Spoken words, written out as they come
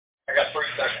got 3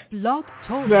 seconds. Blog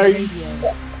Talk Nice. Radio.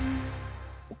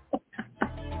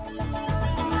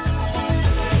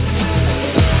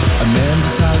 A man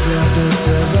decides after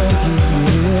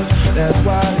 70 years, that's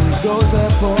why he goes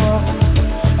there for,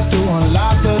 to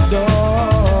unlock the door.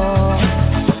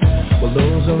 Well,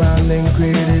 those around him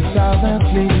criticize and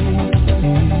flee.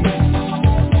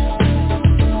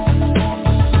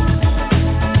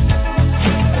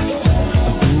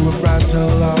 Through a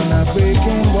fractal on that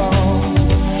breaking wall,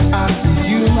 I see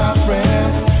you, my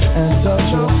friend, and touch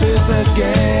your face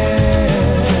again.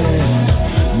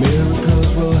 Miracles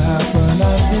will happen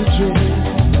as we dream.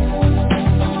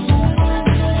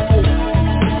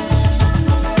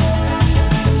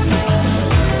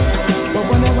 But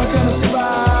we're never gonna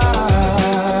survive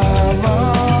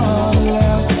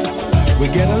unless we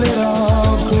get a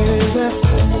little crazy.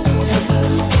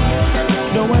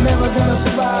 No, we're never gonna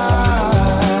survive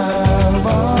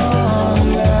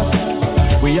unless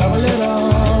we are a little.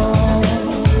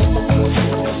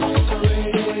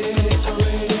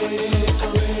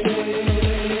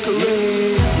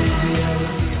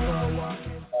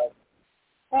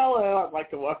 Hello, I'd like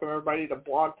to welcome everybody to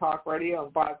Blog Talk Radio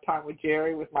and Vibe Time with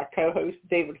Jerry with my co-host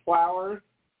David Flowers.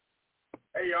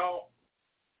 Hey, y'all.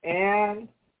 And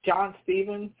John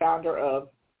Stevens, founder of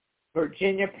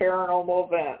Virginia Paranormal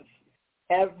Events.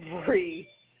 Every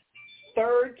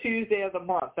third Tuesday of the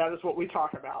month, that is what we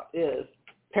talk about, is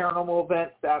paranormal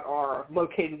events that are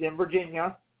located in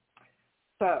Virginia.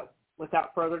 So,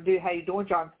 without further ado, how you doing,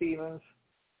 John Stevens?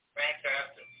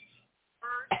 Fantastic.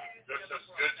 This is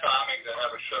good timing to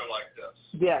have a show like this.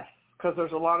 Yes, because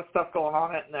there's a lot of stuff going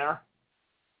on in there.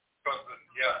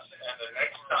 Yes, and the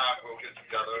next time we'll get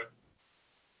together,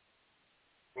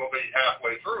 we'll be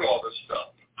halfway through all this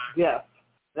stuff. Yes,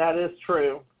 that is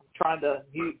true. I'm trying to...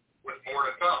 With more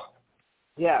to come.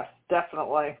 Yes,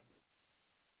 definitely.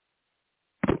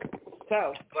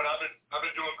 So... But I've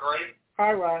been doing great.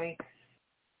 Hi, Ronnie.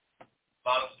 A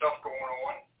lot of stuff going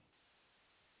on.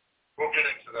 We'll get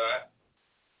into that.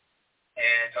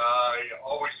 And I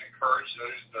always encourage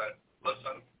those that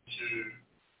listen to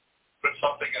put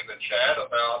something in the chat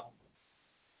about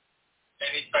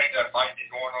anything that might be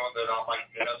going on that I might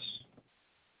miss.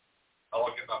 I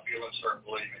look at my feelings, sir,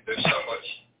 believe me. There's so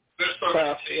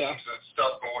many teams and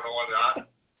stuff going on that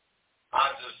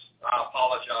I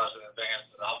apologize in advance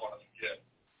that I want to forget.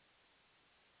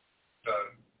 So,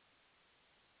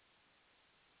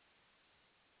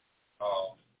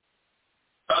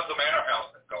 how's the Manor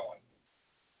House been going?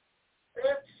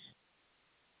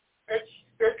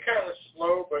 It's kind of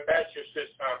slow, but that's just this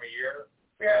time of year.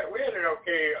 We had an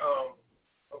okay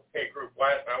group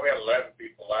last night. We had 11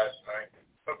 people last night.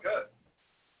 Oh, good.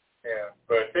 Yeah,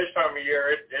 but this time of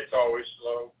year, it's always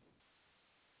slow.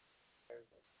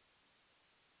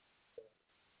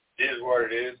 It is what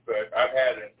it is, but I've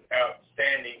had an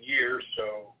outstanding year,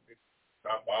 so it's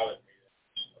not bothered me.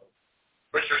 So.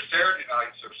 But your Saturday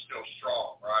nights are still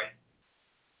strong, right?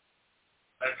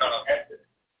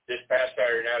 This past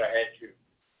Saturday night, I had 2.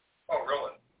 Oh,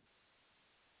 really?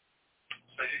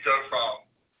 So you go from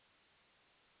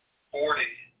 40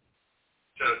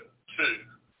 to 2.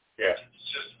 Yeah.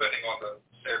 Just depending on the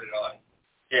Saturday night.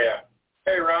 Yeah.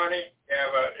 Hey, Ronnie. Yeah,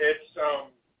 but it's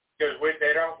because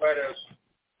they don't let us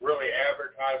really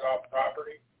advertise off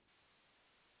property.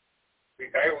 We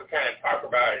kind of talk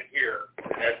about it here,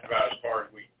 and that's about as far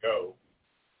as we can go.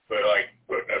 But like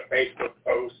putting a Facebook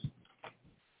post,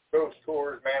 ghost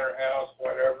tours, Manor House,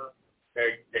 whatever,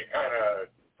 they kind of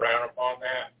frown upon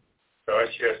that. So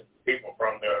it's just people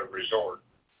from the resort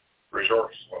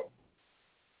slope.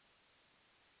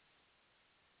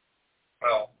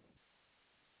 Well,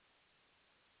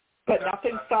 but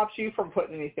nothing stops you from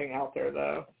putting anything out there,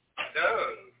 though.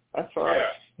 No. That's right.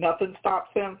 Yeah. Nothing stops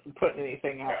him from putting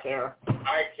anything out there.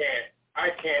 I can't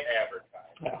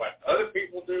advertise. No. What other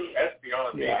people do, that's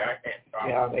beyond me. I can't stop.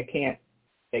 Yeah,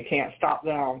 they can't stop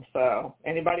them. So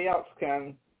anybody else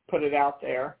can put it out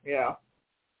there. Yeah.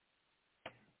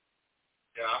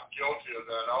 Yeah, I'm guilty of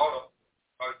that. I ought to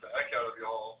promote the heck out of you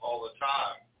all the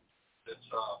time.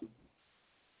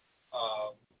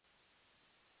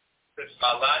 It's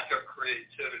my lack of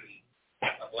creativity.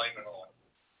 I blame it on.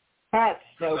 That's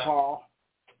snowball.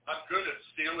 I'm good at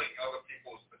stealing other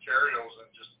people's materials and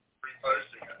just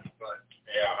reposting it, but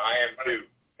yeah, I am too.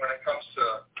 When it comes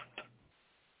to,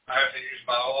 I have to use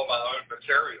all my own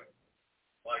material.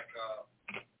 Like,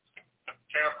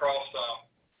 came across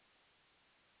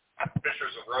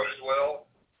pictures of Roswell.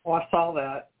 Oh, I saw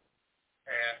that.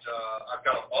 And I've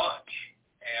got a bunch,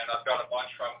 and I've got a bunch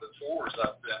from the tours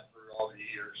I've been through all the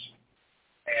years.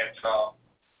 And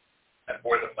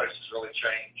boy, the place has really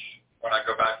changed when I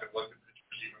go back and look at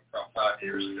pictures even from 5 9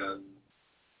 years ago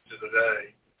to the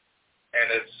day. And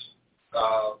it's,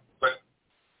 but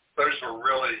those were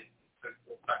really,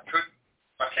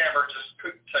 my camera just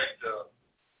couldn't take the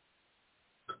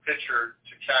picture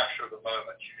to capture the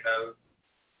moment, you know.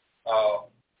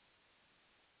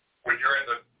 When you're in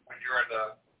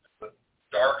the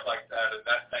dark like that and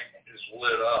that thing is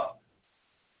lit up,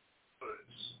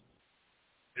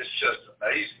 it's just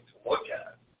amazing to look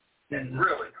at and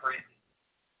really creepy.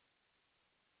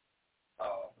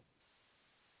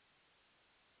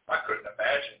 I couldn't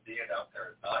imagine being out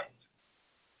there at night.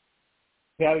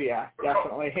 Oh, yeah,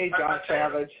 definitely. Hey, John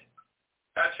Savage.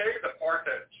 I tell you the part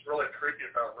that's really creepy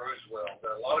about Roswell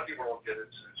that a lot of people don't get into.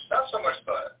 It's not so much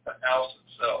the house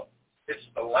itself. It's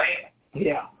the land.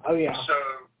 Yeah. Oh, yeah. So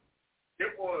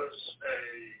it was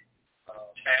a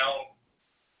town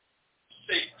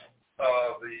seat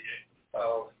of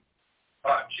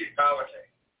Chief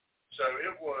Palatine. So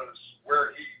it was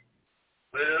where he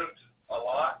lived a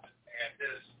lot, and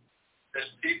his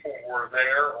people were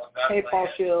there on that land. Hey, Paul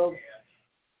Shields.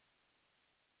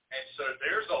 And so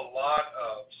there's a lot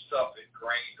of stuff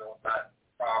ingrained on that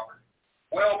property,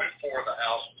 well before the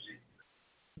house was even.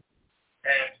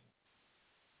 And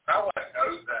how I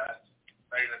know that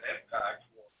made an impact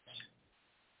was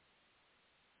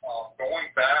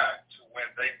going back to when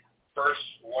they first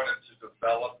wanted to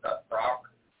develop that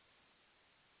property.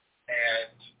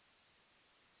 And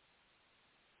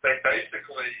they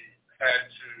basically had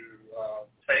to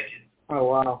take it. Oh,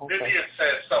 wow. Okay. Vivian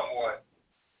said somewhat.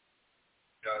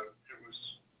 You know,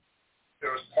 it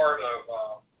was part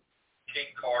of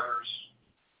King Carter's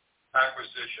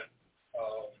acquisition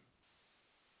of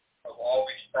all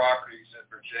these properties in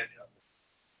Virginia.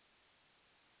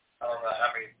 I don't know how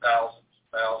many thousands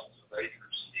of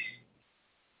acres he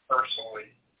personally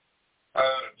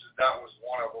owned. That was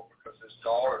one of them because his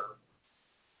daughter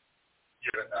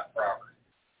given that property.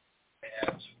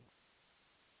 And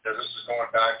this is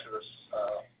going back to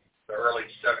the early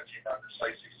 1700s,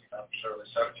 late 1600s, early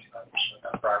 1700s, when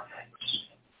that property was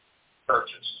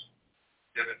purchased,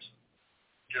 given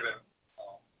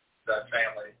that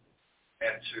family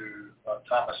and to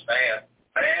Thomas Mann.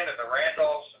 Mann and the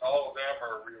Randolphs and all of them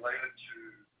are related to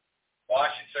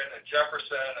Washington and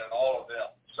Jefferson and all of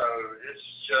them. So it's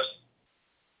just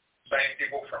same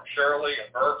people from Shirley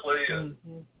and Berkeley. And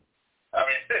I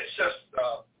mean, it's just,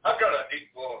 I've got a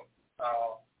neat book.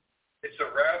 It's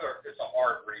a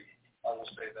hard read. I will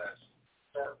say that.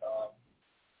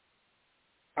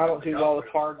 I don't do well with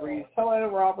hard reads. Hello,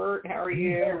 Robert. How are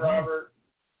you? Hey, Robert.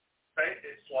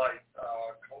 It's like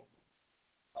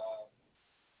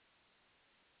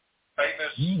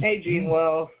famous. Hey, Gene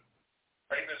Wells.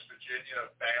 Famous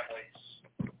Virginia families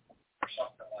or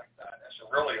something like that. It's a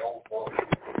really old book.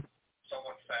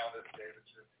 Someone found it and gave it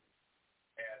to me.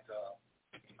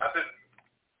 And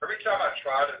every time I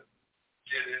try to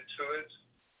get into it,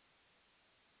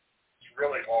 it's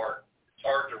really hard. It's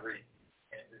hard to read.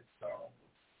 And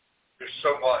there's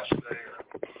so much there.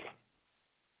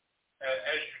 And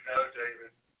as you know,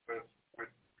 David,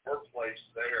 with your place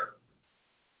there,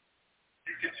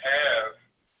 you can have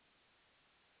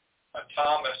a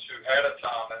Thomas who had a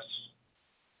Thomas,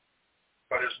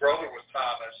 but his brother was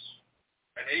Thomas,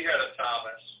 and he had a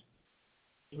Thomas.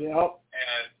 Yep.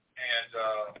 And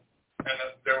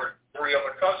there were 3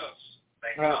 other cousins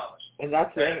named Thomas. And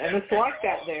that's it. And it's like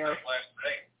that there. Last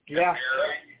name. Yeah.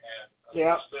 Mary and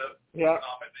Elizabeth. Yeah.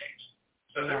 Common names.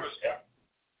 So there was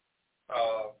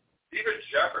even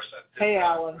Jefferson. Hey,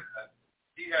 Alan.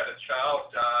 He had a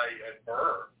child die at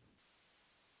birth,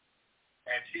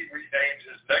 and he renamed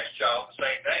his next child the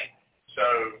same name. So,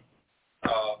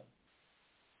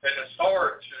 and it's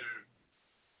hard to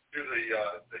do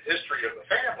the history of the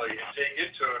family and dig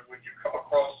into it when you come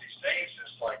across these names.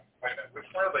 It's like, wait a minute,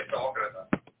 which one are they talking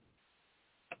about?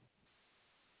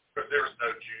 Because there was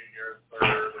no junior,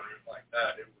 third, or anything like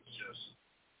that. It was just.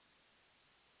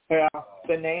 Yeah,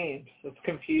 the names. It's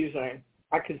confusing.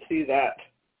 I can see that.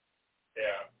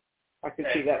 Yeah. I can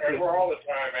see that. And we're all the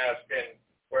time asking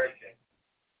questions.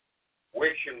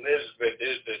 Which Elizabeth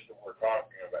is this that we're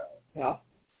talking about? Yeah.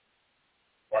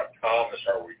 What Thomas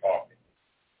are we talking?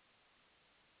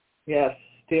 Yes,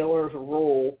 Steelers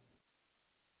rule.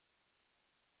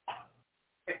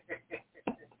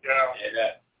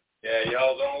 Yeah,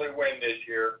 y'all's only win this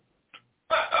year.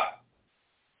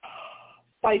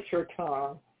 Bite your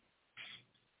tongue.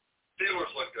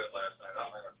 Steelers looked good last night. I'm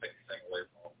not going to take anything away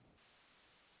from them.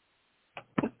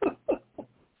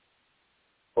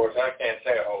 Of course, I can't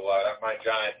say a whole lot. My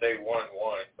Giants, they won,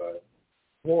 but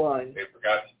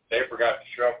they forgot to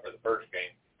show up for the first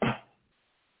game.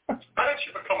 How did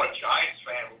you become a Giants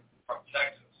fan from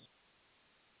Texas?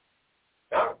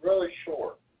 really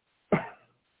short.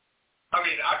 I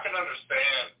mean, I can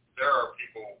understand there are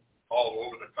people all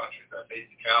over the country that hate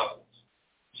the Cowboys.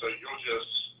 So you'll just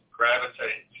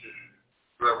gravitate to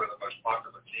whoever the most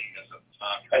popular team is at the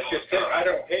time. That's just it. I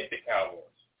don't hate the Cowboys.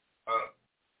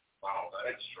 Wow, that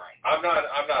is strange. I'm not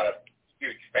a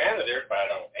huge fan of theirs, but I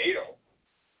don't hate them.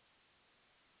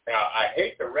 Now, I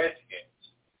hate the Redskins,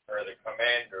 or the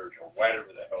Commanders, or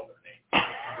whatever the hell their name is.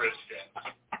 Redskins.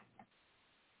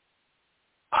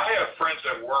 I have friends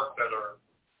at work that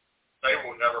they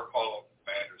will never call them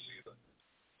Commanders either.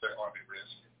 They're going to be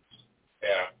Redskins.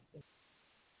 Yeah.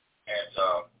 And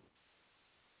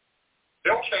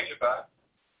they'll change it back.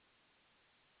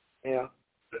 Yeah.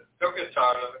 They'll get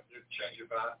tired of it. They'll change it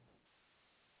back.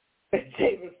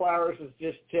 David Flowers is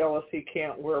just jealous he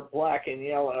can't wear black and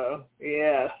yellow.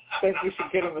 Yes. Think we should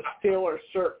get him a Steelers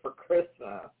shirt for Christmas.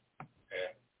 Yeah.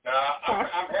 No,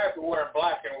 I'm happy wearing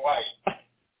black and white.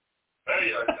 There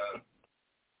you go.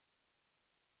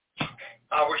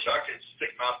 I wish I could stick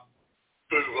my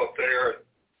boo up there.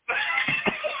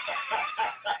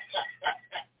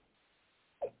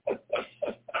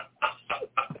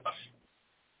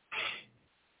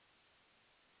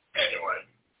 Anyway.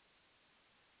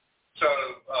 So,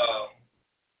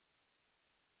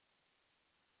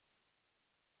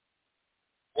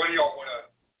 what do y'all want to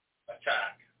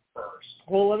attack first?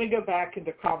 Well, let me go back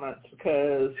into comments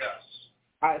because Yes.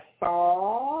 I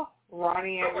saw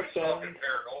Ronnie Nobody's Anderson. talking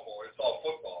paranormal. It's all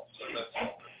football, so that's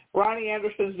all. Ronnie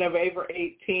Anderson's November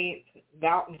 18th,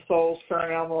 Mountain Souls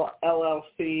Paranormal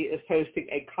LLC is hosting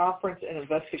a conference and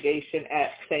investigation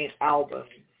at St. Albans.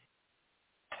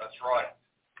 That's right.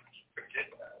 Forget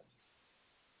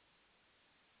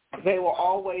that. They will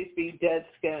always be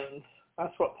deadskins.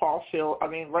 That's what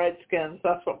Redskins.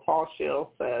 That's what Paul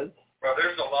Schill says. Well,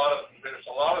 there's a lot of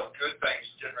good things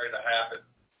getting ready to happen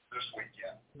this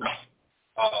weekend.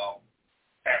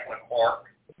 Hamlin Park.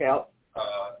 Yep.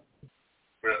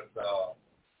 With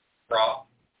Rob.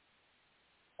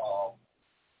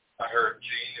 I heard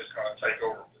Gene is going to take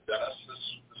over for Dennis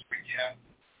this weekend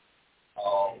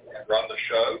and run the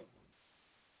show.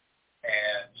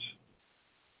 And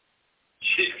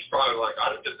she's probably like, I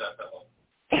didn't get that fellow.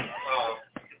 And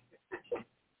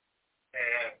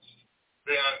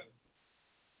then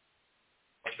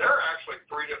there are actually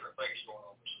 3 different things going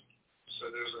on this weekend. So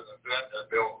there's an event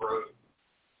at Bell Grove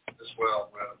as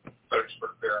well with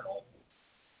Pittsburgh Paranormal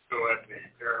doing the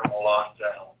paranormal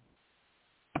lockdown.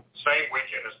 Same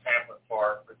weekend as Hamlin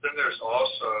Park, but then there's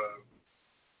also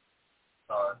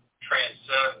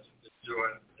Transcend is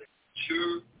doing a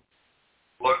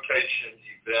 2-location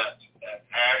event at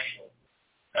Ashland,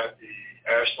 at the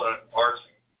Ashland Arts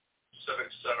and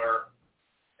Civic Center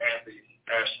and the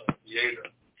Ashland Theater.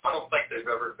 I don't think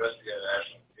they've ever investigated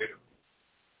Ashland Theater.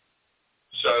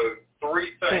 So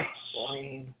 3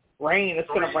 things. Rain. It's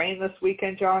going to rain this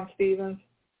weekend, John Stevens?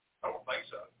 I don't think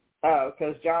so. Oh,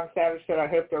 because John Savage said, I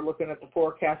hope they're looking at the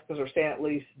forecast because they're saying at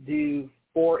least due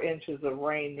 4 inches of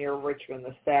rain near Richmond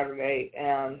this Saturday.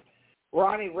 And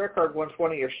Ronnie Rickard wants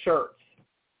one of your shirts.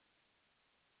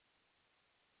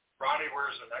 Ronnie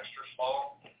wears an extra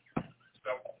small.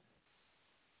 So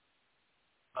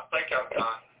I think I've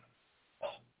got.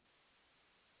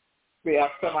 Yeah,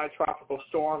 semi-tropical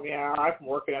storm. Yeah, I've been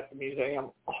working at the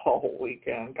museum all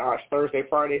weekend. Gosh, Thursday,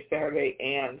 Friday, Saturday,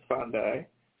 and Sunday.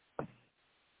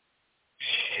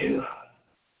 Phew.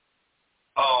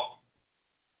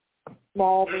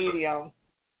 Small, medium.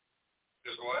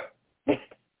 Is what?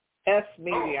 S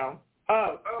medium.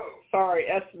 Oh, sorry,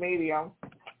 S medium.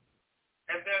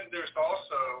 And then there's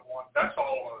also one, that's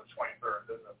all on the 23rd.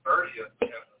 Then the 30th, we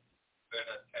have an event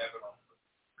at Cabin on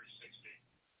 360,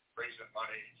 raising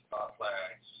money to buy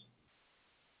flags.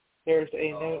 There's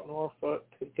a note Norfolk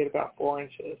could get about 4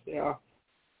 inches, yeah.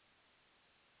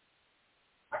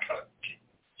 I kind of keep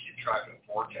track of the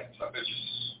forecast.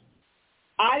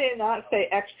 I did not say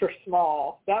extra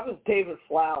small. That was David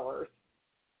Flowers.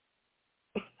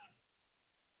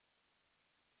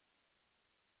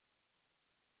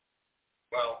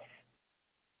 Well,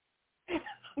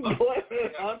 blame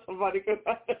it on somebody. I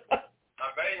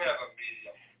may have a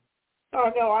medium. Oh,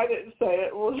 no, I didn't say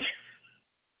it. Was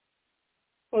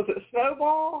it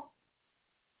Snowball?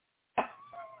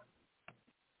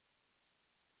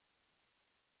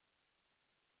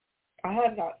 I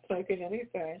have not spoken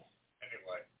anything.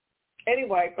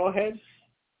 Anyway, go ahead.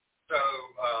 So,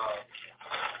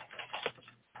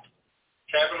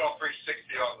 Cabin on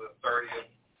 360 on the 30th.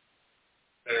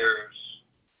 There's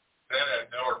Ben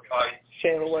at Miller Kite.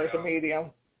 Shayla wears a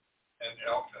medium. And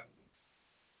Elton.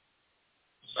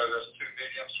 So there's 2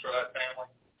 mediums for that family?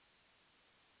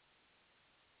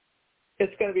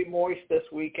 It's going to be moist this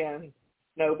weekend.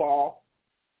 No ball.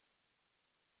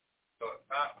 So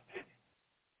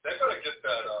they better get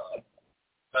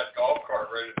that golf cart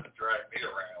ready to drag me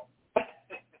around.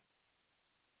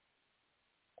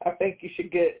 I think you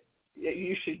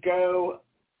should go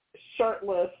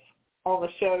shirtless on the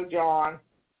show, John.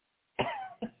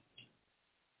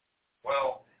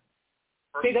 Well,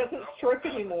 he doesn't strip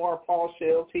anymore, Paul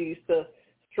Shields. He used to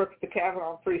strip the cabin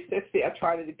on 360. I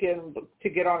tried to get him to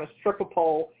get on a stripper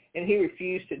pole, and he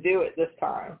refused to do it this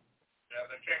time. Yeah,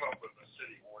 they came up with a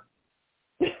city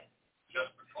ordinance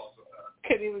just because of that.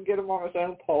 Couldn't even get him on his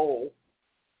own pole.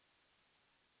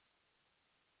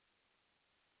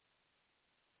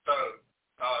 So,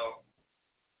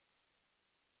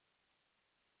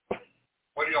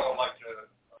 what do y'all like to,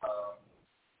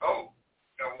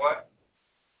 you know what?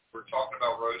 We're talking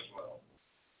about Roswell.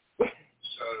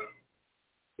 So.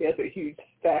 He has a huge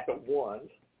stack of ones.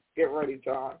 Get ready,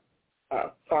 John.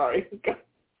 Sorry.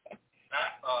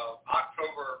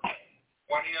 October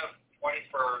 20th,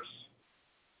 21st,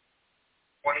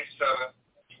 27th,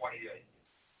 and 28th.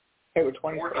 They were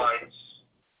 20. 4 nights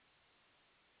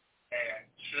and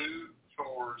 2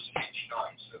 tours each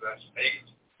night. So that's 8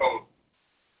 total.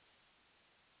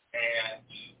 And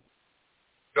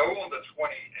go on the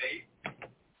 28th.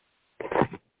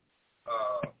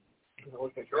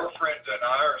 Your friend and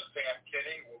I, or Sam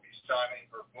Kinney, will be signing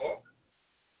her book.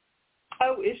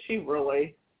 Oh, is she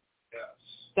really? Yes.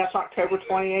 That's October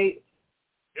 28th?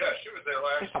 Yeah, she was there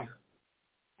last year.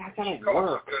 I gotta She called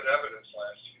work. some good evidence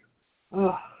last year.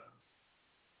 Ugh.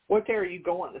 What day are you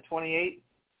going, the 28th?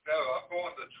 No, I'm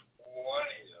going the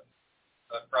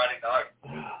 20th, Friday night.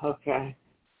 Okay.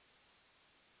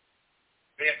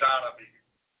 Me and Donna will be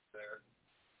there.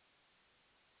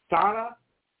 Donna?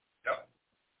 Yep.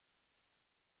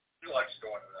 She likes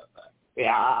going to that thing.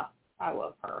 Yeah, I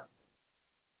love her.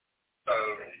 So,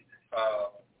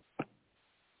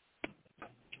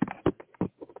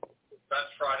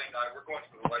 that's Friday night. We're going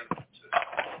to the lake too.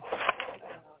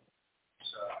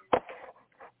 So,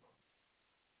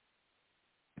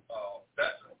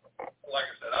 that's, like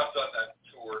I said, I've done that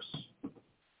tours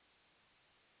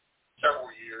several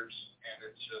years, and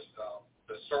it's just,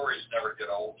 the stories never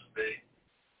get old to me.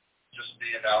 Just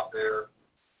being out there.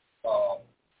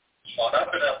 Fun.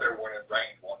 I've been out there when it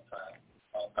rained one time.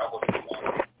 That wasn't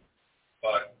fun.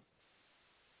 But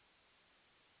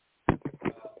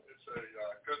it's a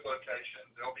good location.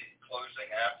 They'll be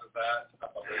closing after that, I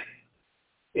believe.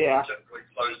 Yeah. Typically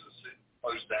close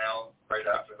down right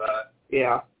after that.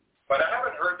 Yeah. But I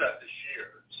haven't heard that this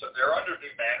year. So they're under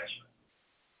new management.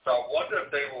 So I wonder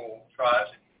if they will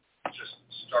try to just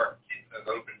start keeping it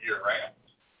open year-round.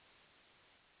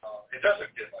 It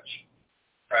doesn't get much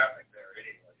traffic there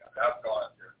anyway. I've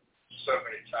gone there so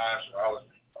many times where I was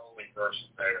the only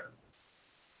person there,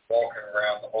 walking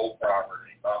around the whole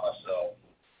property by myself.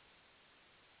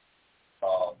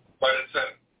 But it's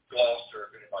in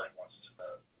Gloucester, if anybody wants to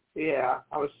know. Yeah,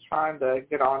 I was trying to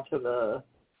get on to the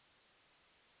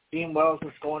Gene Wells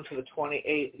is going to the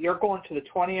 28th. You're going to the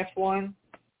 20th one?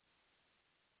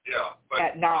 Yeah, but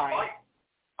at 9. I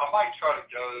might try to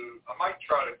go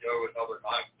another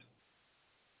night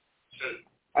too.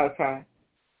 Okay.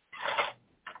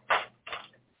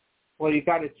 Well, you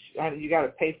got to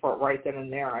pay for it right then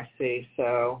and there. I see.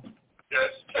 So. Yeah,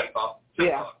 it's $10.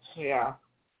 Yeah. $10. Yeah.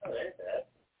 Oh, ain't bad.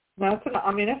 No,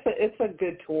 it's a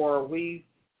good tour. We've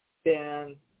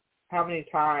been how many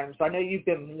times? I know you've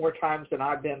been more times than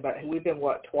I've been, but we've been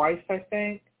twice, I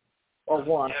think, or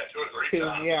once. Yeah, 2 or 3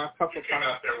 times. Yeah, a couple you came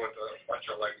times. out there with a bunch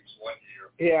of ladies one year.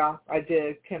 Yeah, I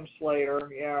did. Kim Slater,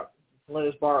 yeah,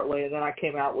 Liz Bartley, and then I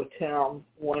came out with Tim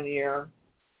one year.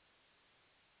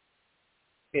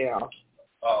 Yeah.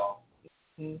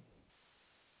 Yeah,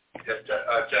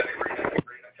 Jenny Rena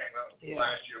came out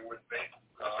last year with me.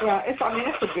 Yeah, it's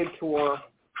a good tour.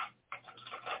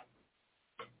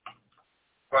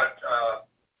 But it's a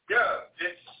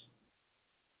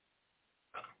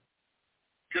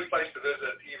good place to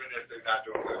visit, even if they're not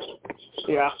doing ghost tours.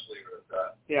 So Yeah. just leave it at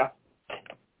that. Yeah.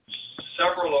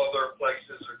 Several other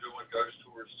places are doing ghost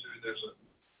tours too. There's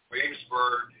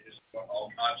Williamsburg is doing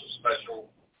all kinds of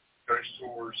special ghost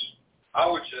tours. I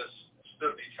would just,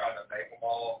 instead of me trying to name them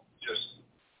all, just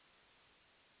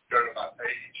go to my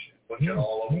page and look at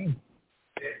all of them.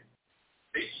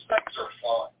 These things are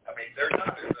fun. I mean, they're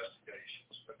not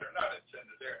investigations, but they're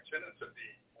intended to be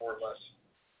more or less.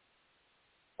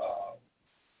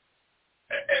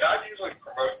 And I usually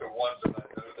promote the ones that I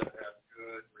know that have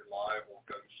good, reliable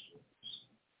ghost stories.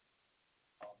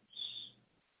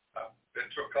 I've been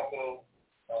to a couple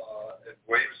in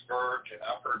Williamsburg, and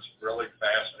I've heard some really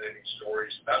fascinating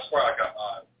stories. That's where I got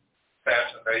my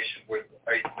fascination with the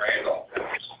Peyton Randolph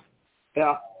house.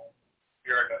 Yeah.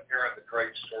 Hearing the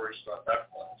great stories about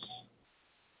that place.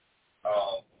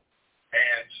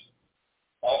 And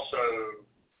also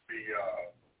the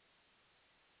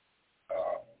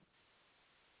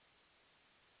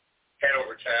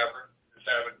Hanover Tavern is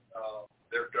having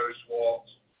their ghost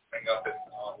walks coming up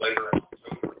later in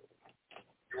October.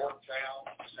 Yorktown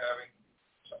is having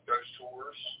some ghost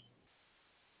tours.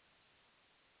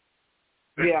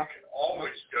 But yeah. you can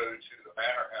always go to the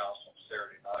Manor House on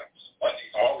Saturday nights.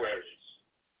 Always.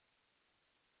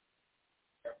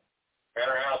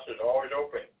 Manor House is always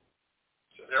open.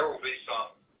 So there will be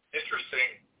some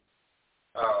interesting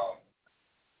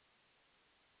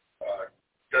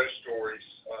ghost stories.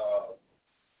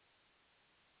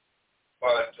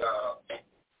 But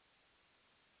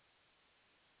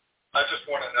I just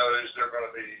want to know, is there going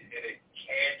to be any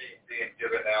candy being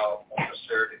given out on the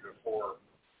Saturday before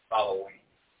Halloween?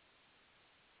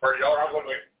 Or y'all are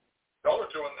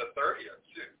doing the 30th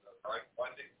too, right?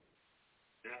 Monday?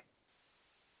 Yeah.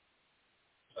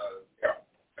 So, yeah.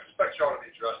 I expect y'all to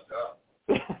be dressed up.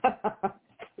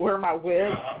 Wear my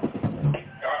wig.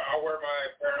 I'll wear my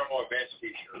Paranormal Events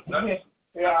t-shirt. That's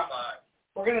fine.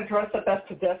 We're going to dress up as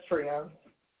pedestrians.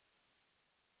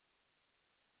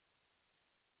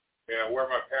 Yeah, wear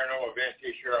my Paranormal Events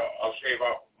t-shirt. I'll shave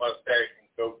off my mustache and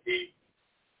goatee.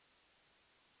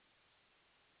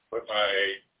 Put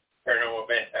my Paranormal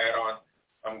Events hat on.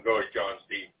 I'm going to go with John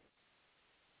Steve.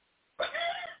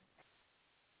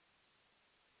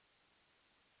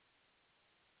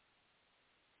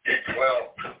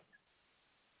 Well,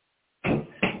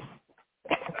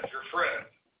 as your friend,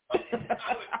 and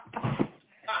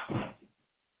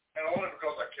only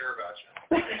because I care about you,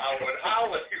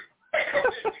 I'll let you.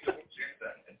 You don't do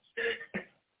that.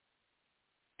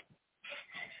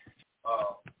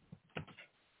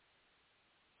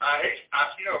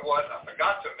 You know what? I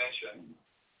forgot to mention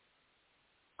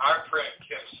our friend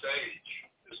Kim Sage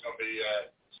is going to be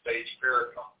at Sage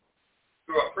Paracon,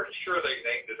 who I'm pretty sure they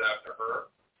named it after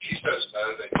her. She says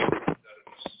no, they named it that it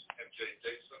was MJ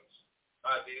Dixon's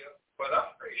idea, but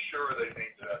I'm pretty sure they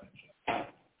named it after Kim.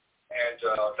 And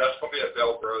that's going to be at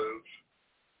Belle Grove.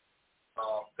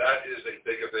 That is a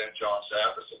big event. John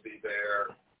Zappis will be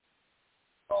there.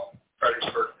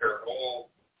 Fredericksburg Paranormal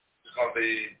is going to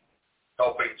be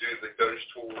helping do the ghost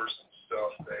tours and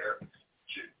stuff there.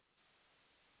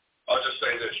 I'll just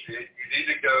say this. You need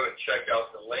to go and check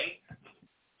out the link,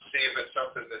 see if it's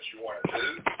something that you want to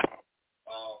do,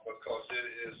 because it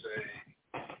is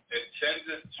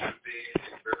intended to be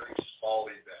a very small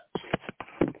event,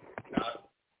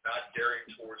 not gearing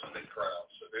towards a big crowd.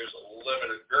 So there's a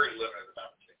very limited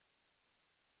amount of tickets.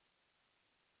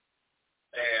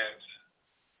 And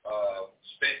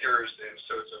speakers, and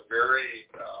so it's a very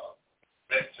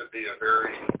meant to be a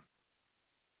very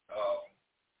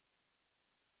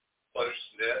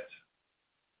close-knit,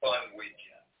 fun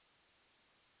weekend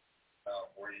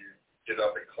where you get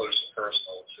up and close and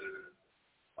personal to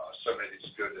so many of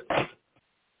these good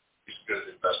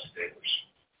investigators.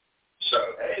 So,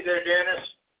 hey there, Dennis.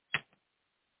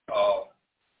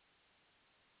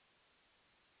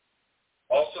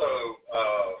 Also,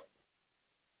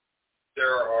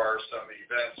 there are some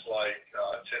events like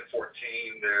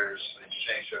 1014. There's the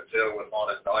Exchange Hotel with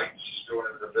Haunted Nights doing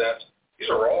an event.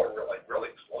 These are all really,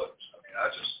 really close. I mean,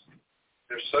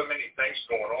 there's so many things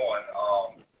going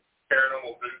on.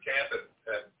 Paranormal Boot Camp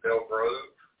at Belle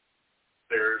Grove.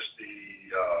 There's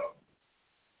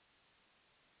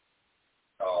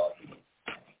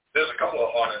there's a couple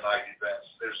of Haunted Night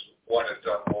events. There's one at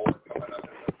Dunmore coming up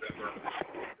in November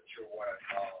that you'll want to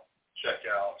check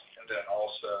out. And then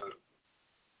also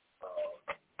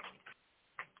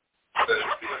the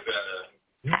event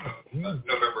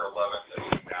November 11th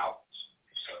at Mountains.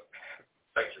 So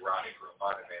thank you, Ronnie, for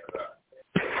reminding me of that.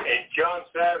 And John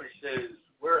Savage says,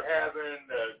 we're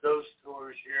having ghost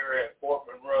tours here at Fort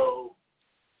Monroe.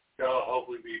 Y'all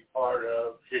hopefully be part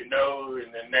of. Should know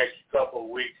in the next couple of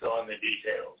weeks on the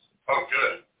details. Oh,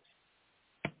 good.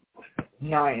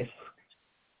 Nice.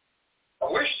 I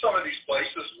wish some of these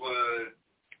places would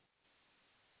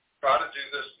try to do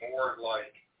this more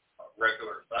like a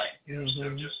regular thing, instead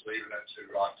of just leaving it to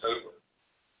October.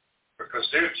 Because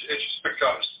it just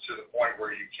becomes to the point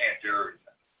where you can't do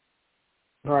everything.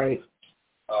 Right.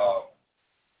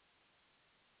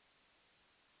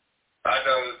 I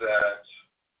know that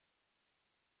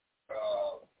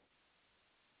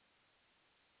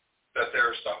that there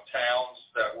are some towns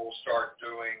that will start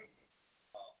doing,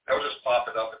 they'll just pop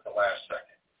it up at the last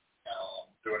second,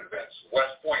 doing events.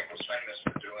 West Point was famous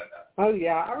for doing that. Oh,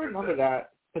 yeah, I remember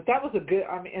that. But that was a good,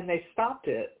 and they stopped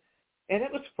it. And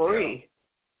it was free.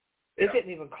 Yeah. It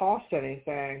didn't even cost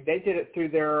anything. They did it through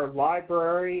their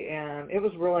library, and it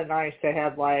was really nice. They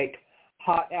had, like,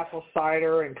 hot apple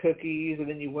cider and cookies, and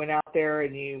then you went out there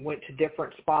and you went to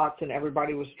different spots, and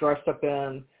everybody was dressed up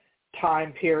in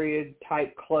time period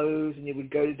type clothes, and you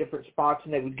would go to different spots,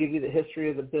 and they would give you the history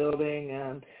of the building,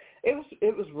 and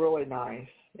it was really nice.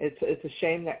 It's a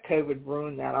shame that COVID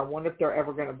ruined that. I wonder if they're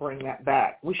ever going to bring that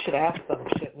back. We should ask them,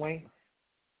 shouldn't we?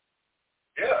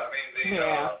 Yeah, I mean,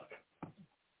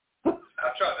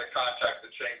 I'm trying to contact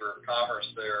the Chamber of Commerce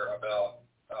there about,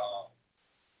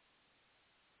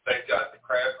 they've got the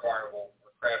Crab Carnival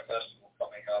or Crab Festival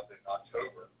coming up in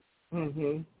October.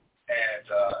 Mm-hmm. And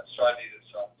so I needed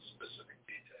some specific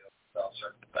details about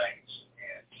certain things.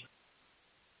 And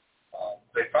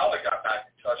they finally got back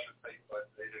in touch with me,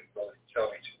 but they didn't really tell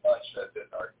me too much that I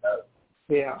didn't already know.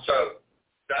 Yeah. So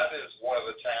that is one of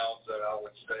the towns that I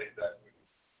would say that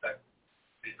would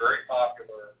be very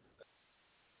popular,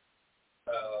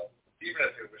 even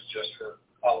if it was just for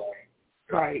Halloween.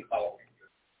 Right. Halloween.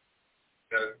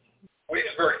 You know,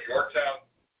 Williamsburg, Yorktown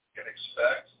can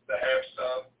expect to have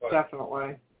some, but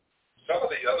Definitely. some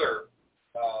of the other,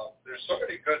 there's so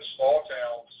many good small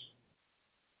towns.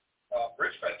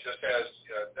 Richmond just has,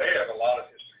 they have a lot of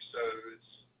history, so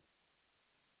it's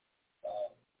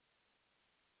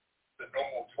the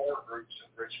normal tour groups in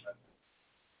Richmond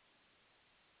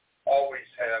always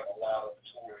have a lot of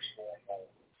tours going on.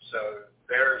 So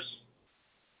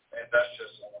and that's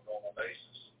just on a normal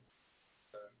basis.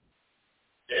 So,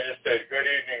 Dennis said, "Good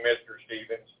evening, Mr.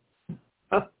 Stevens."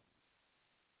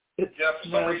 It's yeah, for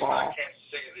some reason Snowball. I can't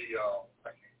see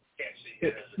I can't see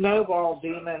it. It's Snowball,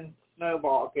 Demon.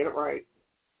 Snowball. Get it right.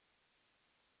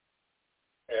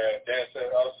 And Dennis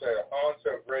said also, Hans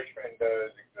of Richmond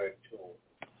does a good tour.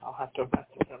 I'll have to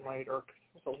message him later.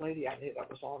 There's a lady I knew that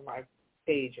was on my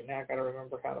page, and now I got to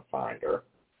remember how to find her.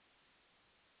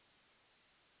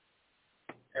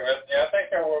 Yeah, I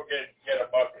think I will get a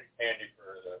bucket of candy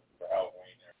for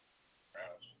Halloween there.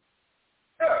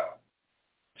 Yeah.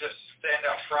 Just stand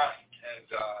out front and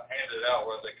hand it out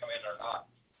whether they come in or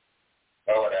not.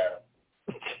 Throw it at them.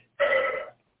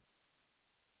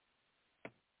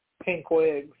 Pink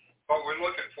wigs. But we're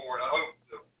looking forward. I hope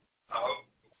the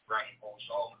rain holds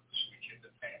off this weekend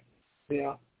at Hampton.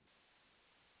 Yeah.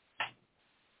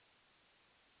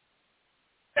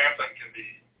 Hampton can be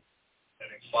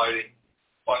an exciting,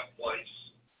 fun place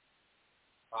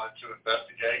to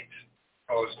investigate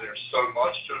because there's so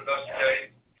much to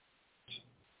investigate.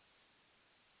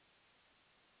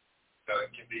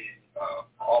 It can be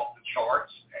off the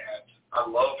charts, and I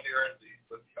love hearing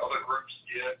what the other groups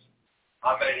did.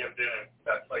 I may have been at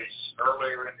that place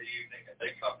earlier in the evening, and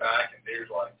they come back, and they're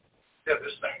like, yeah,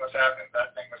 this thing was happening,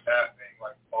 that thing was happening,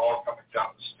 like all coming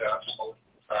down the steps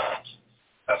multiple times,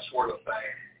 that sort of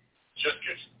thing. Just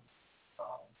gets,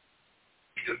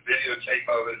 the videotape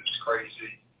of it is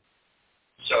crazy.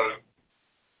 So,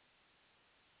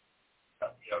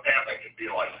 Hampton can be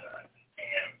like that.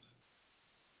 And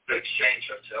the exchange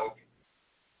of tailgate.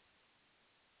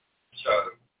 So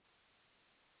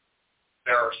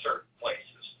there are certain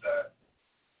places that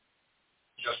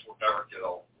just will never get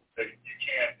old. You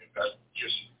can't invest.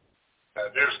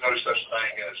 There's no such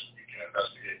thing as you can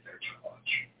investigate there too much.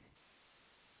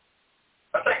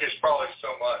 I think it's probably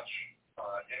so much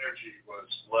energy was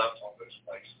left on those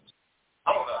places.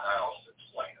 I don't know how else to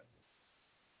explain it.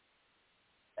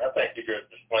 I think you just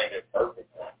explained it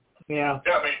perfectly. Yeah.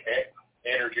 Yeah, I mean,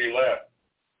 energy left.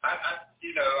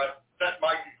 That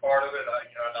might be part of it. I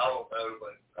don't know,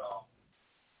 but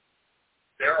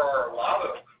there are a lot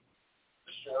of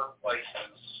historic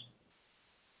places.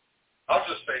 I'll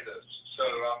just say this. So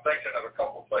I'm thinking of a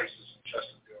couple places in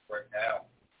Chesterfield right now.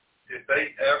 If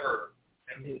they ever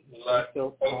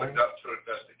opened up to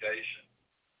investigation,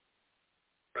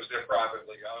 because they're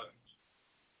privately owned,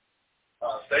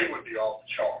 they would be off the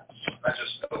charts. I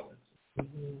just know it.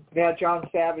 Yeah, John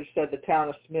Savage said the town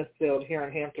of Smithfield here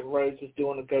in Hampton Roads is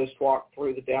doing a ghost walk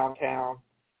through the downtown.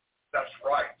 That's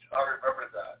right. I remember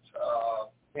that.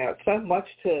 Yeah, so much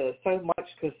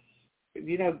because,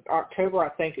 October, I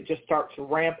think it just starts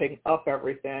ramping up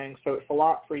everything. So it's a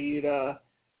lot for you to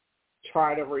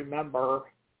try to remember.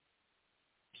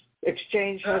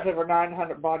 Exchange has over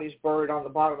 900 bodies buried on the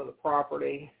bottom of the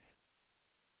property.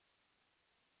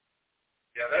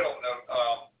 Yeah, they don't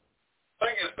know. The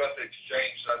thing is about the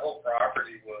exchange, that whole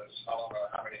property was, I don't know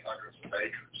how many hundreds of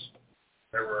acres.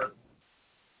 There were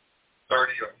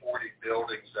 30 or 40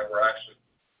 buildings that were actually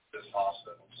just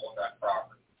hospitals on that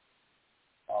property.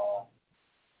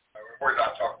 We're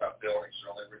not talking about buildings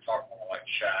really. We're talking about like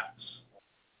shacks,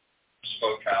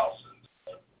 smoke houses,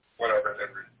 whatever they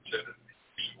were intended to be.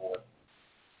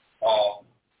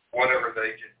 where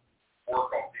they could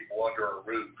work on people under a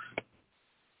roof.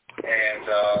 And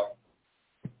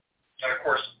of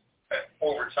course,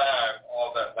 over time,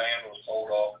 all that land was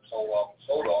sold off, and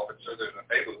so there's a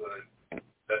neighborhood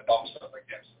that bumps up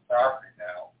against the property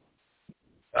now.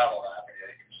 I don't know how many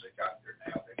acres they got there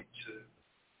now, maybe 2.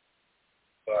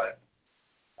 But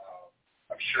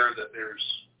I'm sure that there's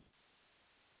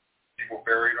people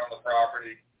buried on the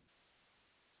property.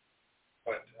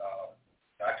 But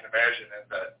I can imagine in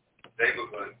that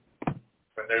neighborhood,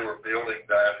 when they were building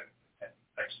that and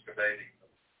excavating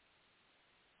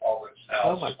all those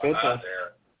houses behind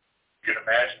there, you can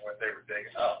imagine what they were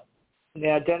digging up.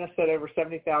 Yeah, Dennis said over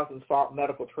 70,000 sought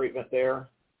medical treatment there.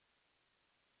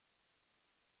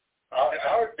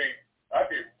 I'd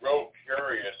be real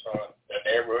curious on the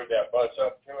neighborhood that butts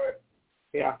up to it.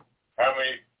 Yeah. How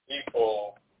many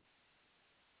people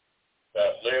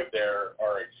that live there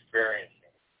are experiencing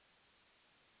it?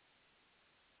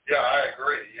 Yeah, I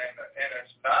agree. And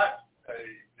it's not a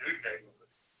new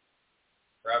neighborhood,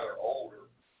 rather older.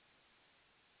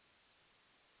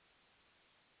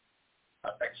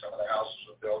 I think some of the houses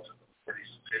were built in the 40s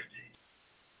and 50s.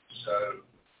 So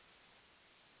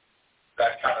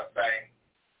that kind of thing.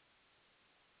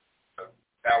 So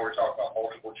now we're talking about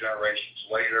multiple generations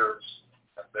later.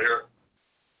 And there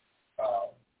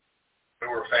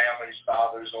were families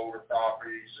buy those older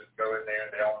properties and go in there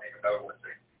and they don't even know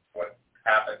what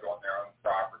happened on their own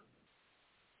property.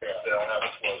 Yeah. They don't have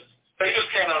a clue. They just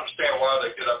can't understand why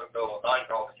they get up in the middle of the night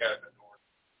and all the cabinet doors.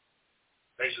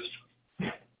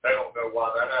 They don't know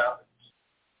why that happens.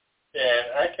 And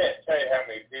I can't tell you how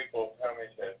many people tell me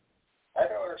that I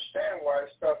don't understand why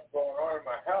stuff's going on in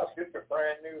my house. It's a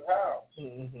brand new house.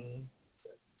 Mm-hmm.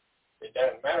 It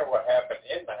doesn't matter what happened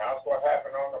in the house, what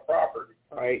happened on the property.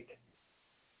 Right.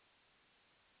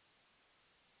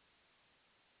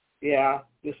 Yeah,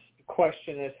 this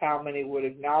question is how many would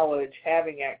acknowledge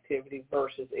having activity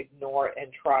versus ignore it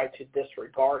and try to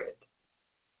disregard it.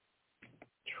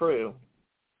 True.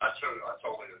 I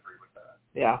totally agree with that.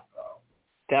 Yeah,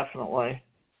 definitely.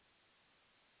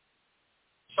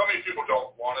 So many people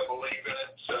don't want to believe in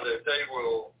it, so that they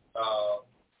will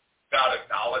not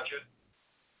acknowledge it.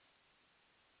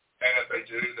 And if they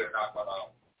do, they're not going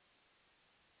to.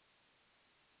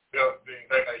 They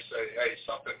may say, "Hey,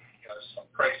 something, some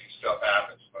crazy stuff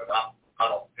happens, but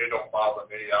it don't bother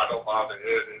me. I don't bother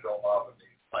it. It don't bother me."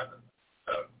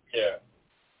 So, yeah.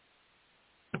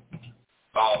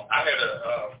 I had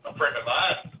a friend of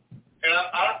mine, and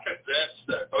I'm convinced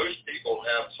that most people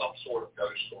have some sort of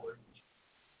ghost story.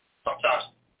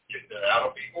 Sometimes get that out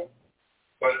of people,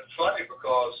 but it's funny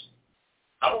because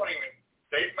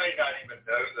they may not even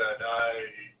know that I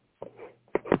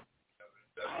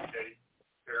investigate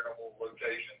paranormal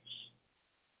locations.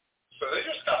 So they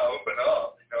just kind of open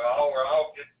up,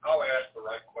 I'll ask the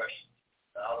right questions.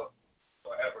 I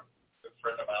have a good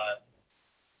friend of mine,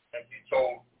 and he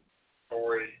told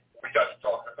story. We got to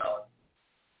talking about.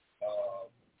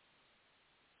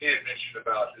 He had mentioned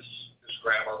about his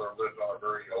grandmother lived on a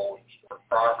very old historic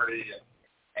property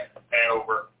in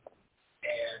Hanover,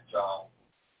 and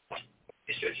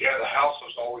he said, "Yeah, the house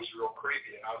was always real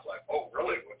creepy." And I was like, "Oh,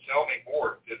 really? Well, tell me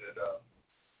more. Did it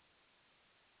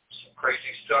some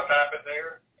crazy stuff happen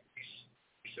there?"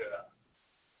 He said,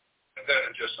 and then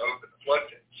it just opened the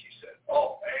floodgates. He said,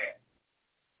 "Oh man,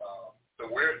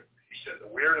 He said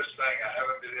the weirdest thing I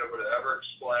haven't been able to ever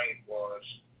explain was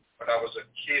when I was a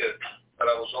kid, but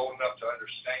I was old enough to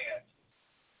understand.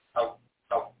 I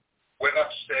went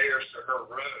upstairs to her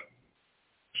room.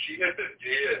 She had been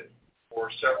dead for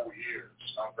several years,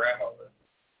 my grandmother,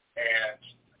 and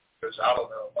because I don't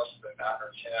know, it must have been 9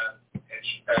 or 10, and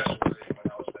she passed away when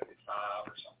I was maybe 5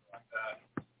 or something like that.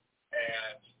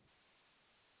 And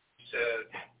he said,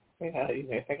 "Yeah, you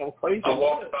may think I'm crazy." I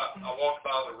walked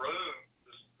by the room,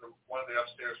 one of the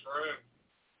upstairs rooms,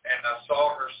 and I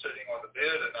saw her sitting on the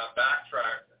bed, and I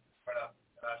backtracked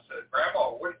and I said,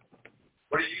 "Grandma, what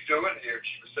are you doing here?"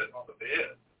 She was sitting on the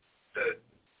bed.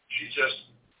 She just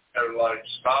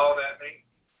smiled at me,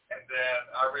 and then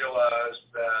I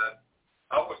realized that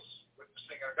I was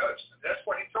witnessing a ghost, and that's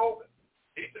what he told me.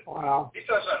 Wow. He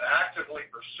doesn't actively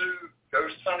pursue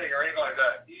ghost hunting or anything like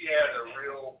that. He had a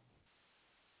real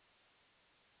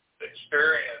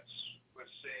experience with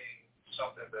seeing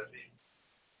something that he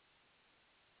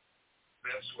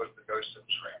convinced was the ghost of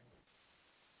his grandmother.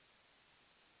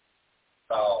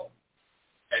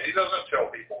 And he doesn't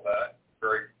tell people that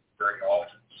very, very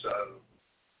often. So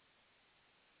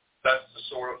that's the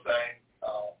sort of thing,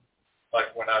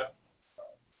 like when I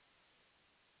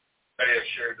may have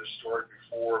shared this story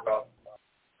before about a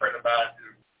friend of mine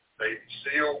who Navy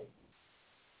SEAL,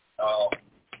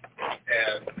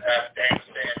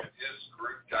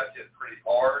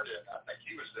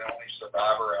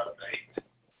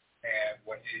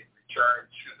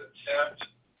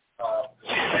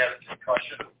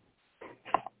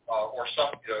 or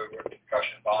some, a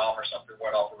concussion bomb or something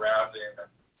went off around him, and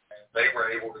they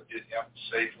were able to get him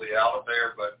safely out of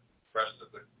there, but the rest of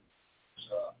the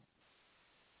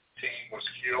team was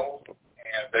killed,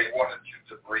 and they wanted to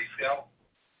debrief him,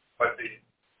 but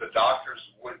the doctors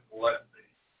wouldn't let the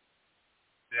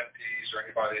MPs or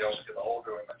anybody else get a hold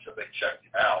of him until they checked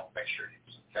him out, make sure he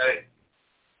was okay.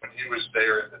 When he was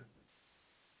there in the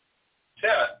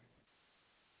tent,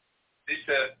 he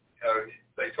said,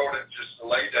 they told him just to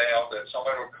lay down, that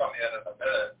somebody would come in a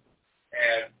minute,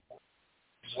 and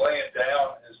he's laying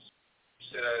down, he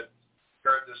said,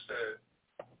 heard this,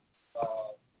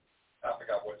 I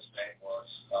forgot what his name was,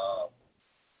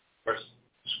 but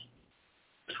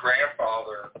his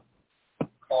grandfather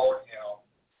called him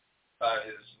by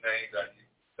his name that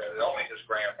only his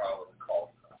grandfather would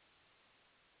call him.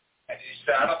 And he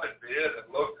sat up in bed and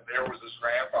looked, and there was his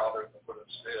grandfather in the foot of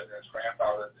his bed, and his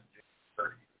grandfather had been dead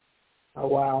 30 years. Oh,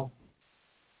 wow.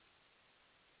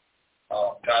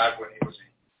 Died when he was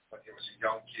a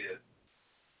young kid.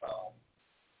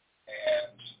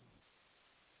 And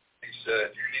he said,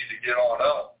 you need to get on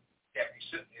up. You can't be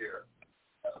sitting here,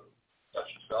 such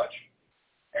and such.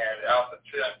 And out the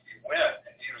tent he went,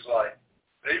 and he was like,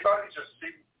 did anybody just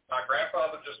see my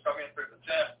grandfather just come in through the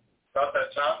tent? About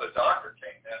that time, the doctor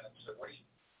came in and said, what are you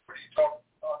talking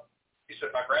about? He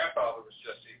said, my grandfather was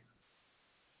just here.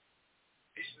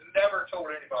 He's never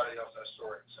told anybody else that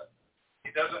story except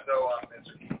he doesn't know I'm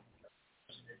insecure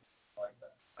like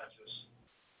that. I just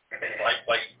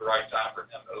waiting for the right time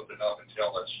for him to open up and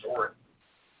tell that story.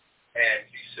 And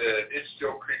he said, it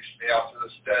still creeps me out to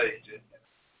this day. He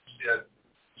said,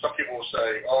 some people will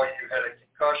say, oh, you had a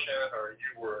concussion or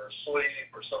you were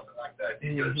asleep or something like that.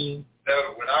 He goes,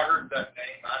 no, when I heard that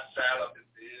name, I sat up in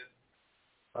bed.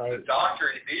 Right. The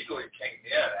doctor immediately came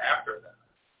in after that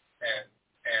and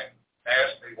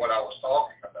asked me what I was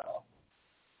talking about.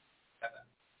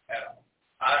 And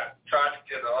I tried to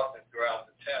get up and go out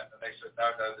the tent, and they said,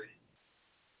 no, the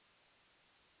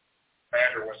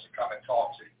commander wants to come and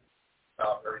talk to you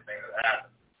about everything that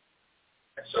happened.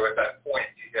 And so at that point,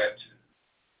 he had to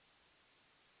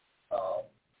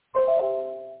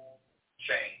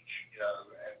change,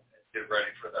 and get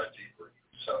ready for that debrief.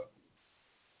 So,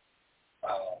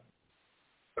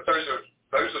 but those are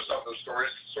some of those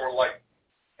stories, sort of like,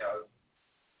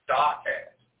 Doc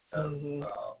had.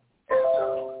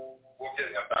 We'll get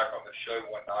him back on the show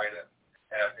one night and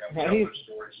have him tell those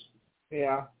stories.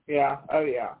 Yeah. Oh,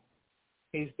 yeah.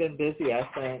 He's been busy, I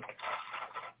think.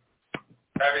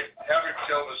 Have him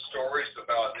tell the stories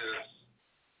about his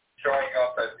showing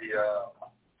up at the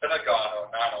Pentagon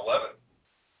on 9/11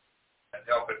 and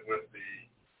helping with the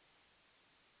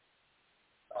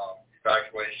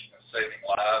evacuation and saving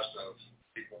lives of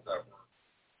people that were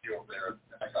killed there at the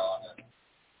Pentagon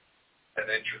and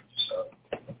injured. So.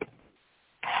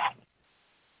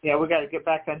 Yeah, we got to get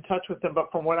back in touch with him.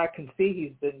 But from what I can see,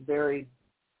 he's been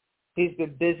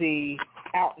busy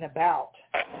out and about.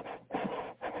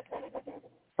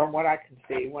 From what I can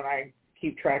see, when I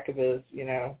keep track of his,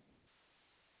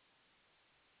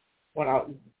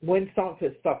 when some of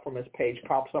his stuff from his page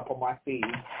pops up on my feed,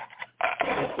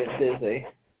 he's been busy.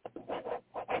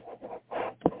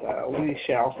 So we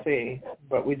shall see.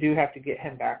 But we do have to get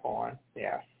him back on.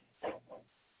 Yes.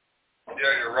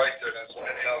 Yeah, you're right, Dennis.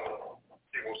 Many of them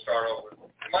people start off with,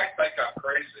 you might think I'm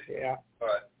crazy. Yeah.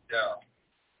 But, yeah.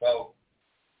 Well,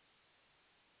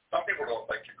 some people don't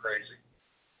think you're crazy.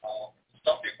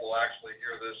 Some people actually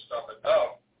hear this stuff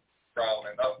enough from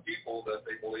enough people that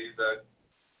they believe that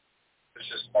it's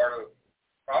just part of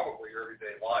probably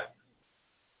everyday life.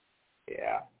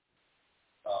 Yeah.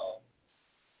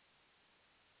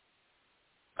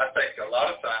 I think a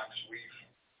lot of times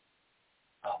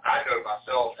I know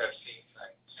myself, have seen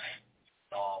things.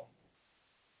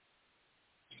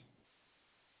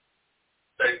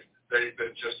 They've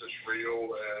been just as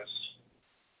real as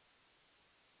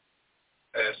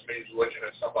me looking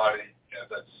at somebody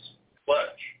that's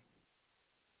flesh.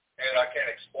 And I can't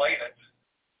explain it.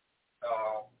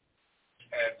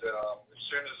 And as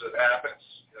soon as it happens,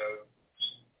 it's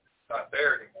not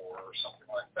there anymore or something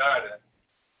like that. And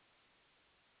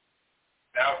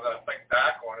now that I think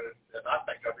back on it, and I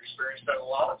think I've experienced that a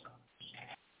lot of times.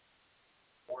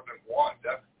 More than one,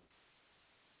 definitely.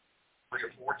 3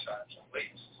 or 4 times at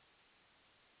least.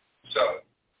 So,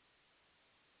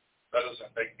 that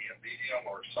doesn't make me a medium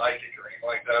or psychic or anything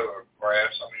like that, or I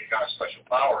have so many kind of special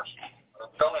powers. But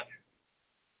I'm telling you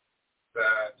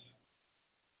that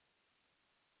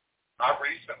I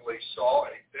recently saw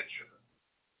a picture.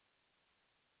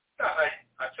 I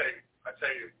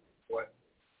tell you what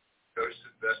ghost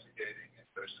investigating and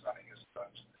ghost hunting is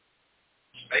done.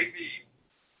 Maybe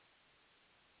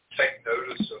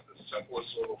notice of the simplest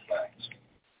little things.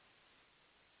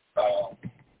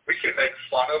 We can make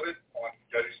fun of it on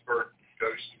Gettysburg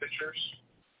Ghost Pictures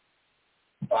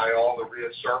by all the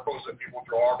red circles that people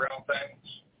draw around things.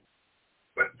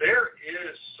 But there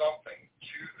is something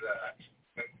to that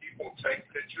when people take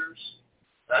pictures.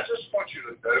 I just want you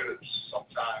to notice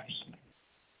sometimes.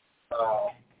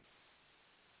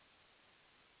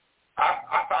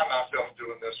 I find myself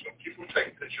doing this when people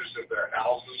take pictures of their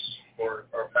houses or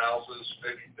houses.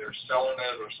 Maybe they're selling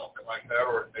it or something like that,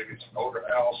 or maybe it's an older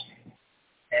house.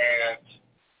 And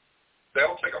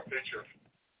they'll take a picture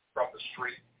from the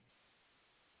street.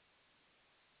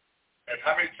 And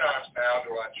how many times now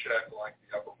do I check, like,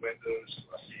 the upper windows? Do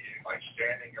I see anybody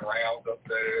standing around up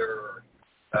there?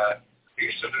 We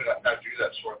used to do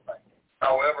that sort of thing.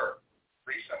 However,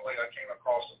 recently I came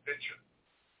across a picture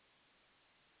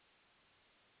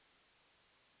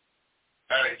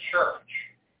at a church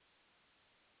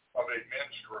of a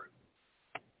men's group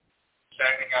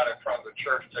standing out in front of the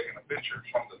church taking a picture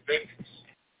from the 50s.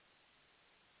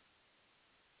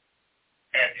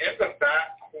 And in the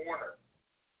back corner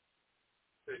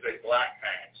is a black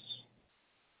mass.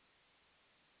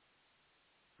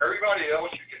 Everybody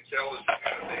else you can tell is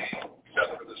community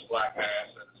except for this black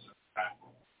mass that is in the back.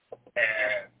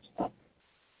 And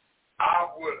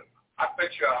I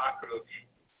bet you I could have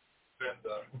been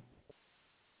the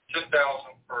 10,000th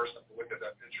person to look at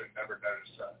that picture and never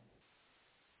noticed that.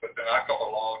 But then I come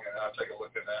along and I take a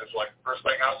look at that. It's like the first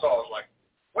thing I saw was like,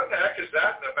 what the heck is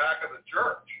that in the back of the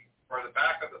church or the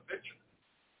back of the picture?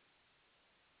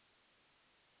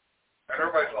 And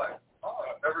everybody's like, oh,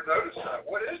 I've never noticed that.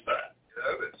 What is that? You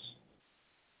know, it's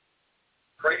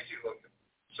crazy looking.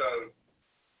 So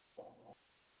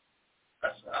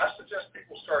I suggest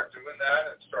people start doing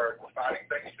that and start finding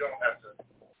things. You don't have to.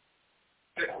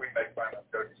 We make fun of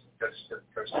Gettysburg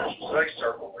Ghost Pictures. They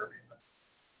circle everything.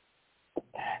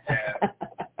 And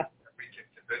we can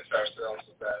convince ourselves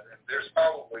of that. And there's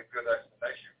probably good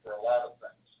explanation for a lot of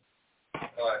things.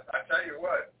 But I tell you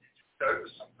what, you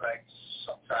notice some things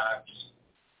sometimes.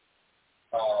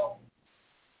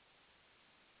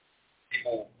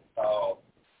 People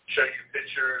show you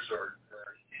pictures or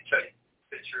you take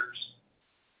pictures.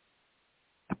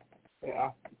 Yeah.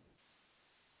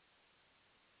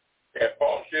 Yeah,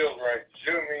 Paul Shields, right?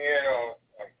 Zooming in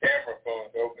on camera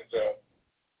phones opens up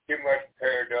too much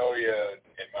pareidolia,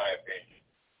 in my opinion.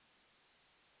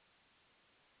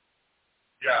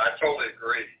 Yeah, I totally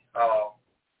agree.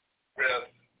 With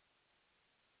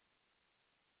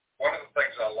one of the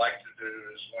things I like to do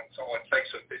is when someone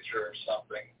takes a picture of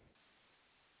something,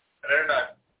 and they're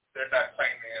not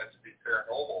claiming it to be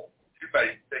paranormal, you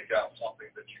may pick out something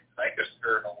that you think is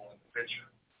paranormal in the picture.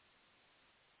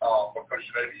 Because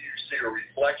maybe you see a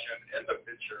reflection in the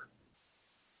picture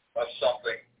of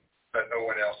something that no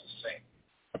one else has seen.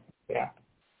 Yeah.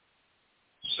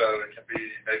 So it can be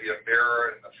maybe a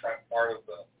mirror in the front part of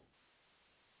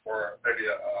or maybe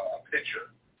a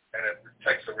picture, and it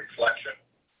takes a reflection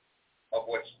of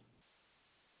what's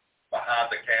behind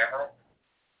the camera.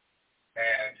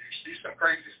 And you see some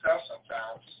crazy stuff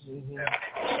sometimes, and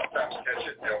people sometimes catch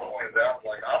it, they'll point it out,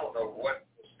 like, I don't know what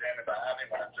was standing behind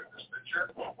me when I took this picture,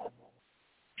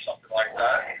 something like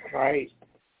that. Right.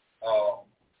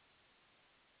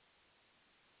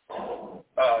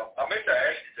 I meant to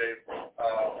ask you, Dave,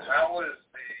 how is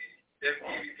the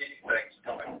EVP things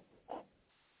coming?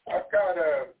 I've got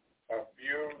a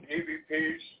few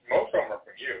EVPs. Most of them are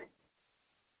from you.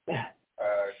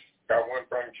 Got one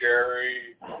from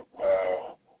Jerry.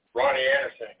 Ronnie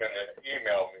Anderson's going to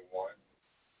email me one.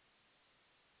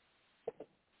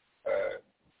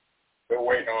 They're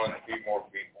waiting on a few more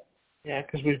people. Yeah,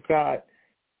 because we've got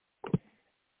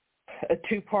a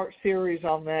 2-part series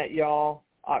on that, y'all.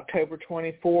 October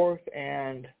 24th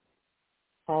and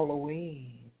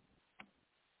Halloween.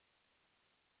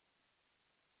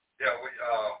 Yeah,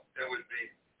 it would be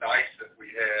nice if we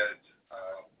had.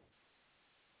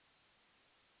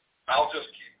 I'll just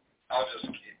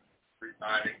keep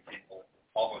reminding people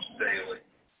almost daily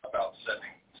about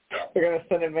sending stuff. We're gonna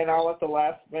send him in all at the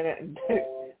last minute. And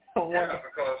yeah,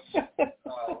 because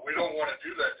we don't want to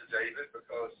do that to David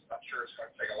because I'm sure it's going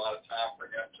to take a lot of time for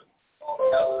him to all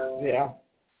together. Yeah.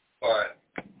 But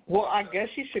well, I guess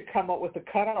you should come up with a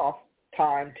cutoff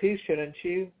time too, shouldn't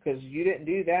you? Because you didn't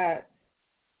do that.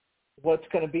 What's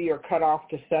going to be your cutoff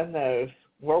to send those?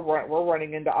 We're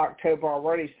running into October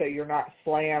already, so you're not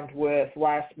slammed with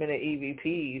last-minute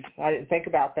EVPs. I didn't think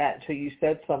about that until you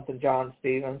said something, John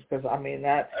Stevens, because, I mean,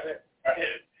 that's... I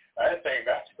didn't think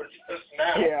about it just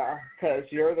now. Yeah, because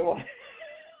you're the one...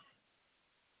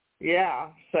 Yeah,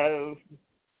 so...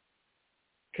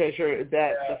 because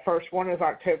the first one is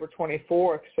October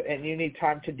 24th, and you need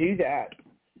time to do that.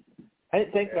 I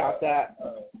didn't think about that.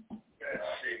 Let's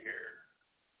see here.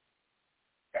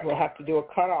 We'll have to do a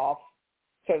cutoff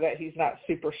so that he's not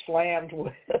super slammed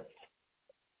with.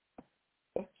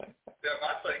 Yeah,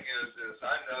 my thing is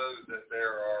I know that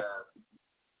there are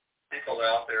people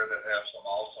out there that have some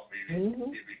awesome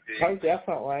EVPs. Oh,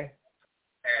 definitely.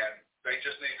 And they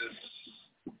just need to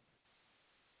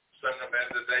send them in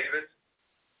to David,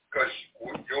 because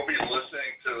you'll be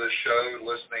listening to the show,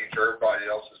 listening to everybody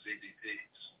else's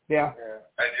EVPs. Yeah.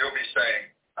 And you'll be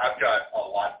saying, I've got a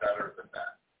lot better than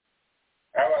that.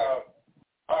 How about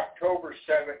October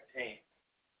 17th?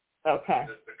 Okay.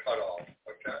 The cutoff,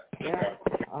 okay? Yeah.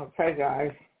 Okay,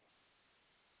 guys.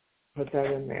 Put that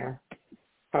in there.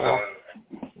 Cutoff.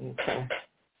 Okay.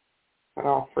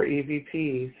 Cutoff for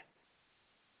EVPs.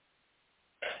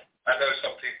 I know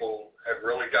some people have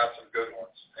really got some good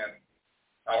ones, and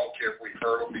I don't care if we've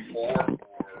heard them before, or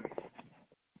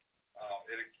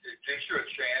it gives you a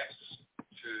chance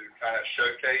to kind of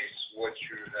showcase what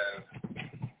you have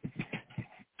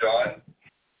done,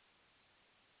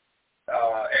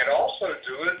 and also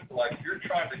do it like you're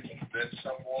trying to convince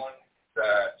someone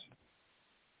that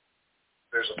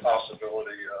there's a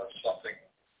possibility of something.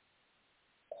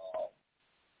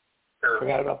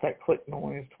 Forgot about that click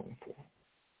noise. 24.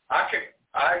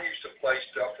 I used to play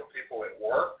stuff for people at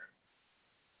work,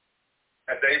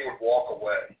 and they would walk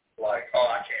away like, "Oh,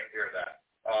 I can't hear that."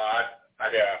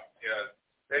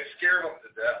 It scared them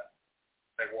to death.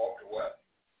 They walked away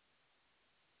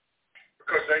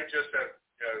because they just have,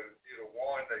 either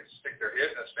one, they stick their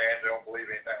head in the sand, they don't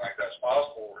believe anything like that's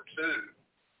possible, or two,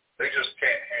 they just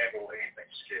can't handle anything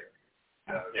scary.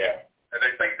 And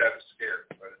they think that is scary,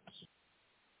 but it's.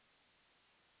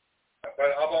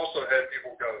 But I've also had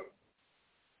people go,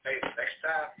 "Hey, next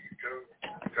time you go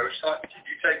hunting, can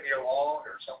you take me along?"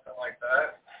 or something like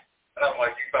that. And I'm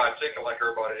like, "You buy a ticket like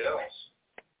everybody else.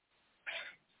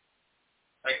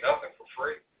 Ain't nothing for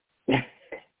free."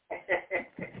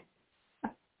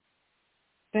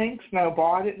 Thanks,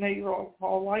 Snowball. I didn't know you were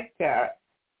all like that.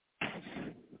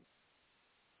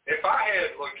 If I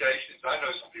had locations, I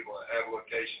know some people that have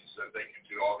locations that they can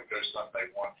do all the ghost hunting they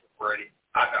want for free.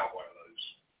 I'm not one of those.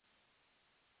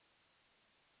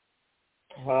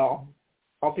 Well,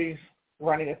 I'll be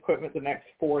running equipment the next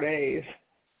 4 days.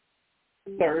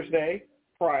 Thursday,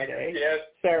 Friday,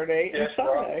 Saturday, and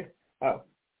Sunday. Oh.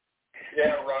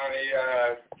 Yeah, Ronnie,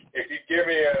 if you give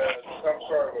me some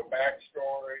sort of a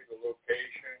backstory, the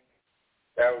location,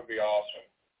 that would be awesome.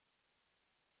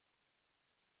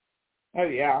 Oh,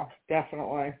 yeah,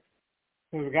 definitely.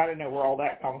 We've got to know where all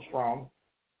that comes from.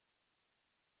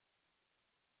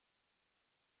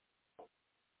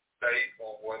 Date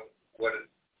on what it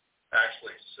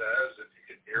actually says, if you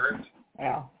can hear it.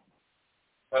 Yeah.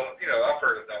 Well, I've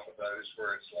heard enough of those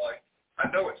where it's like, I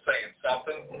know it's saying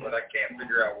something, but I can't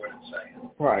figure out what it's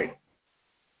saying. Right.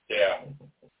 Yeah.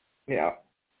 Yeah.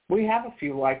 We have a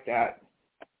few like that.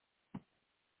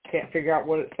 Can't figure out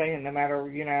what it's saying no matter,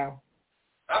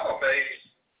 I'm amazed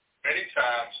many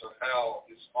times of how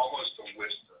it's almost a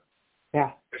whisper.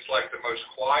 Yeah. It's like the most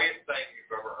quiet thing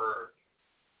you've ever heard.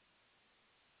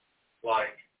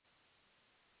 Like,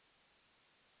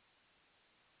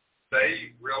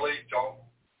 they really don't,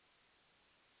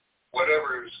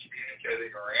 whatever is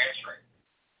communicating or answering,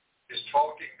 is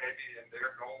talking maybe in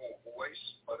their normal voice,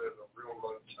 but at a real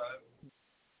low tone.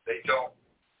 They don't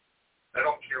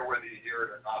care whether you hear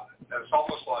it or not. It's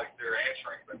almost like they're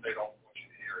answering, but they don't want you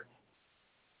to hear it.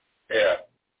 Yeah.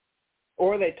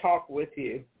 Or they talk with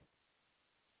you.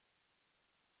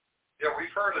 Yeah,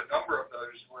 we've heard a number of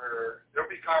those where there'll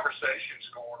be conversations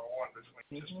going on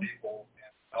between just people,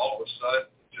 and all of a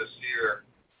sudden just hear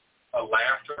a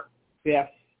laughter. Yeah.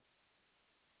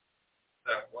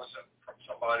 That wasn't from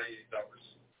somebody that was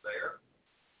there,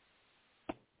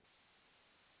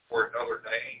 or another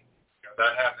name.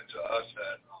 That happened to us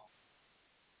at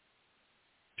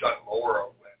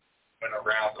Dunmore when we went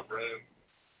around the room.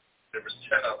 There was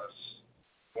 10 of us.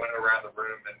 Went around the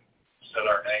room and said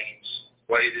our names,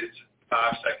 waited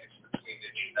 5 seconds between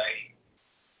each name.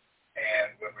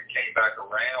 And when we came back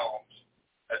around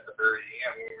at the very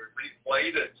end, when we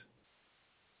replayed it,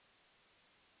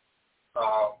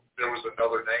 there was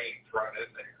another name thrown in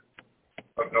there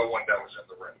of no one that was in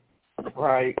the room.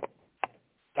 Right.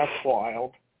 That's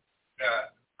wild.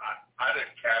 Yeah, I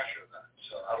didn't capture that,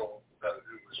 so I don't know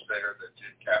who was there that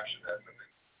did capture that, but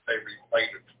they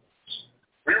replayed it.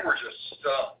 We were just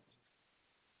stunned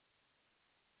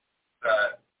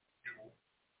that you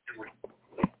would,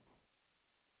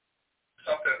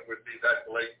 something would be that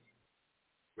blatant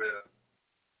with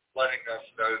letting us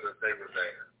know they were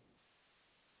there.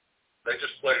 They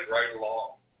just played right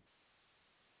along.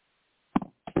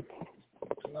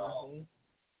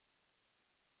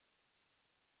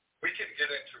 We can get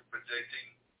into predicting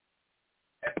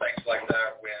and things like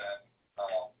that when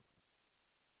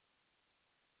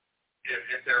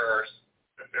if there are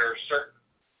certain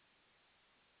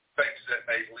things that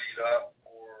may lead up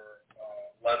or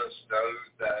let us know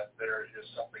that there is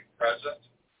something present.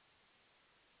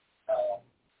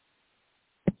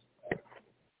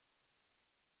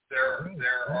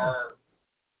 There are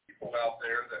people out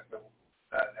there that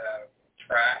have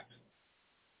tracked,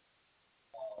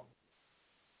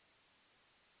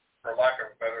 for lack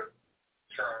of a better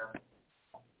term,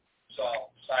 some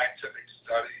scientific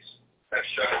studies have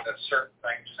shown that certain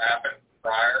things happen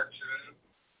prior to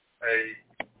a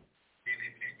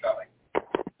EVP coming.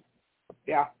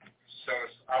 Yeah. So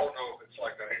I don't know if it's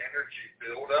like an energy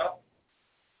buildup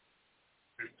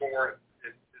before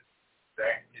it's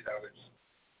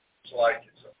like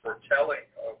it's a foretelling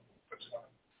of what's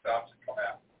about to come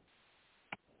out.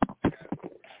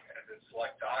 And it's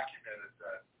like documented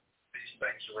that these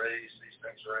things raise,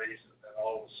 and then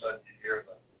all of a sudden you hear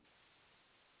them.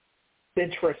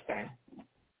 Interesting.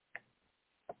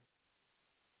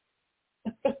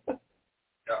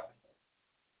 Yeah.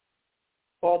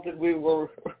 Well,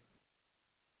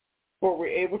 were we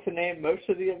able to name most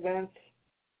of the events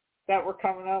that were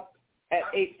coming up at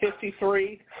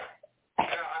 8:53? Yeah,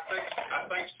 I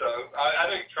think so. I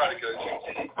didn't try to go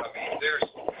too deep. I mean, there's.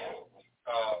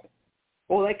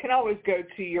 Well, they can always go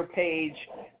to your page,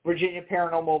 Virginia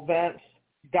Paranormal Events.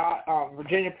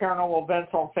 Virginia Paranormal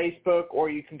Events on Facebook, or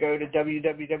you can go to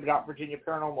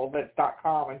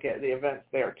www.virginiaparanormalevents.com and get the events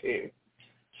there too.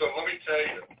 So let me tell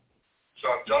you. So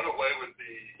I've done away with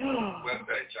the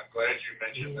webpage. I'm glad you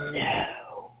mentioned that.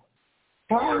 No.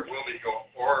 Or it will be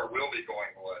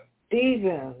going away.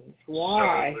 Stevens,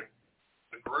 why? So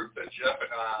the group that Jeff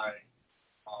and I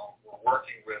were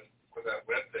working with for that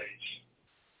webpage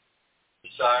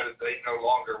decided they no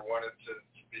longer wanted to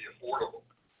be affordable.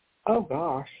 Oh,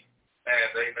 gosh.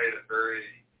 And they made it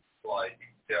very,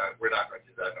 yeah, we're not going to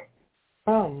do that no more.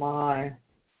 Oh, my.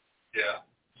 Yeah.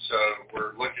 So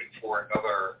we're looking for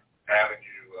another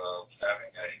avenue of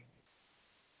having a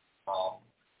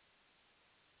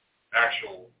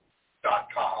actual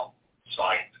 .com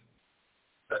site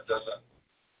that doesn't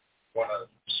want to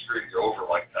screw you over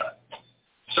like that.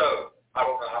 So I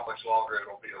don't know how much longer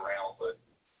it'll be around, but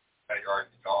they're already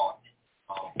gone.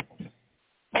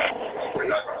 We're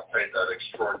not going to pay that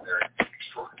extraordinary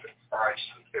price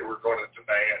that they were going to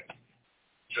demand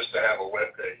just to have a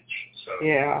web page. So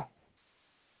yeah.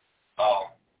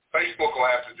 Facebook will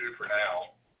have to do for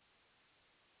now,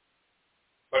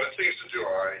 but it seems to do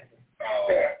all right.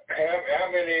 How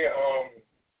many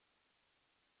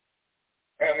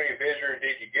visitors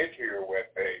did you get to your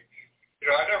web page?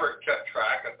 I never kept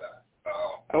track of that.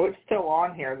 Oh, it's still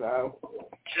on here though.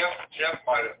 Jeff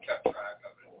might have kept track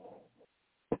of it.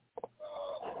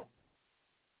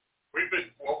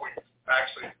 What we've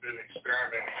actually been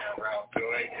experimenting around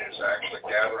doing is actually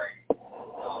gathering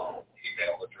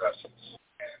email addresses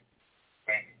and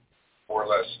making more or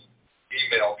less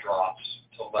email drops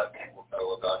to let people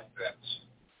know about events.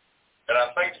 And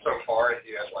I think so far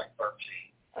he has like 13.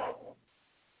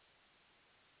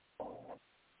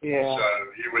 Yeah. So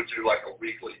he would do like a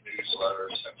weekly newsletter.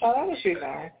 Oh, that would be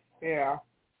nice. Yeah.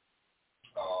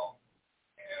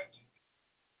 And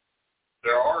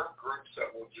there are groups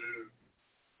that will do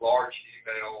large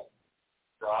email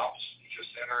drops. You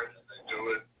just enter it and they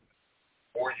do it.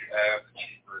 The more you have, the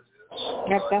cheaper it is.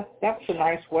 That's a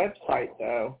nice website,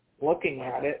 though. Looking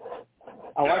at it,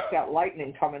 I like that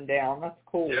lightning coming down. That's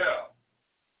cool. Yeah.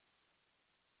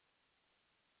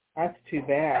 That's too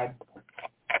bad.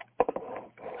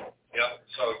 Yeah.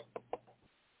 So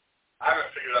I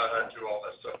haven't figured out how to do all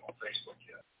that stuff on Facebook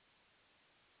yet.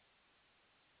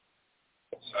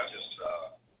 So I just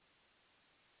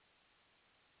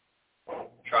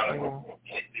try to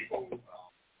keep people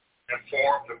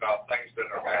informed about things that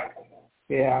are happening.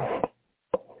 Yeah.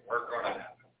 Are going to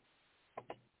happen.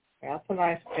 That's a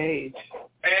nice page.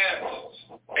 And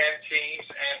teams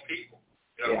and people.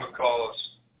 Because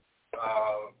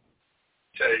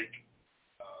take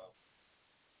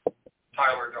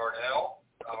Tyler Darnell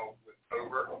with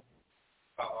Over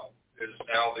is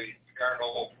now the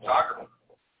paranormal photographer.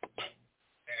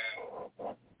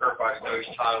 And everybody knows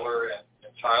Tyler, and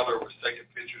Tyler was taking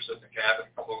pictures at the cabin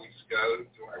a couple of weeks ago,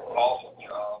 doing an awesome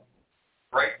job.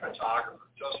 Great photographer,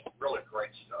 just really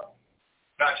great stuff.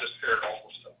 Not just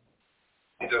paranormal stuff.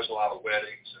 He does a lot of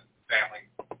weddings and family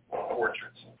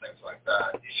portraits and things like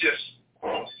that. He's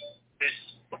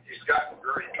gotten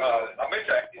very good. I mean,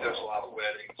 he does a lot of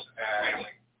weddings and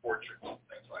portraits and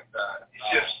things like that. He's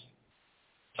just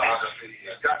photography.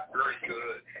 He's gotten very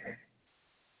good,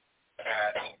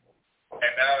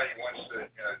 and now he wants to,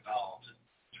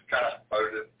 to kind of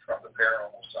promote it from the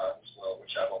paranormal side as well,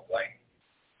 which I don't blame him.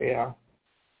 Yeah.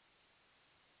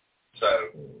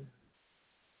 So.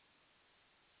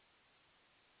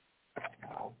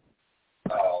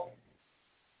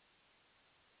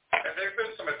 And there's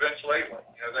been some events lately.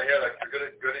 They had a good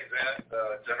event,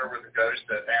 dinner with the ghost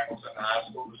at Hamilton High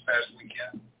School this past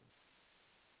weekend.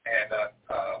 And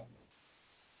I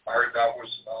heard that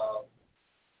was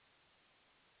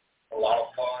a lot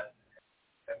of fun.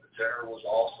 And the dinner was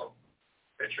awesome.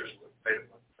 Pictures made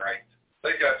it look great.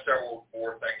 They got several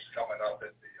more things coming up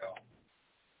at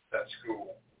that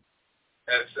school.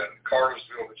 It's in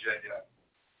Cartersville, Virginia.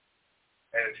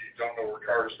 And if you don't know where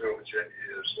Cartersville, Virginia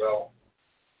is, well,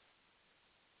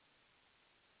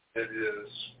 it is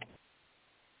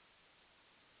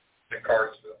in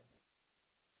Cartersville.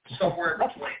 Somewhere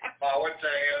between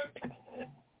Powhatan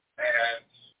and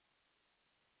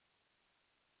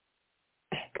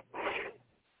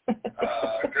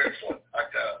Goochland, I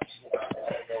guess. I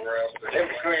don't know where else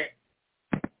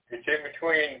It's in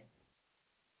between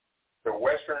the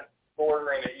western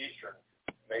border and the eastern.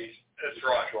 That's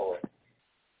right.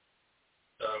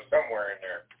 So somewhere in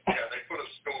there. Yeah, they put a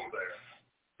school there.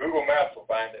 Google Maps will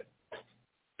find it.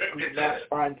 Google Maps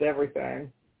finds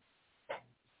everything.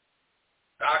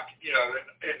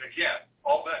 And again,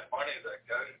 all that money that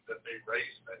they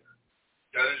raise there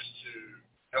goes to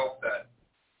help that.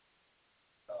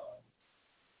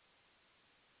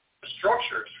 The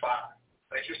structure is fine.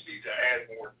 They just need to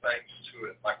add more things to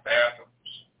it, like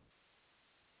bathrooms.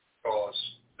 Because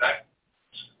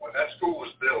when that school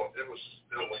was built, it was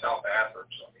built without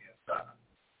bathrooms on the inside.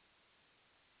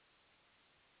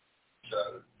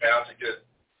 So now to get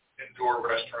indoor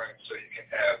restrooms so you can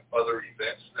have other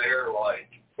events there,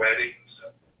 like weddings.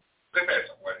 They've had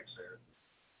some weddings there.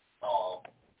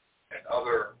 And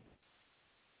other,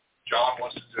 John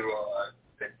wants to do a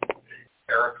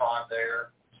Paracon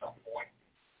there at some point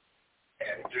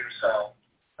and do some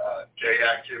J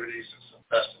activities and some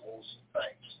festivals and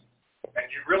things. And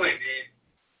you really need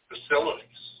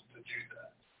facilities to do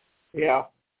that. Yeah.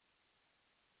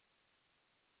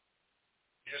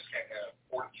 You just can't have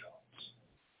porta johns.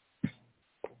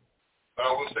 But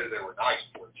I will say they were nice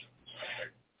porta johns.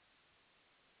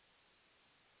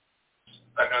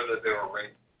 I know that they were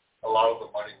a lot of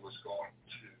the money was going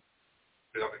to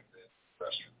building the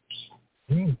restrooms.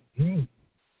 Mm-hmm.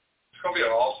 It's going to be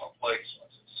an awesome place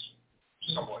once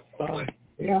it's somewhat complete.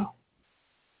 Yeah.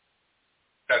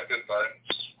 Got good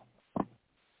buttons.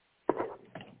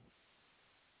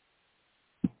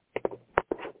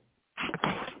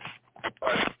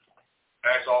 But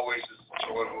as always, it's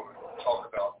enjoyable to talk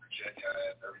about Virginia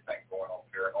and everything going on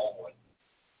paranormally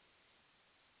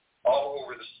all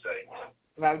over the state.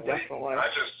 No, definitely. I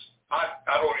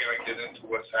don't even get into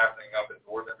what's happening up in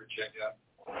Northern Virginia.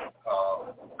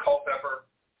 Culpeper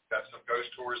got some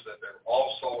ghost tours that they're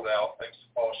all sold out thanks to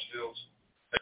Paul Shields.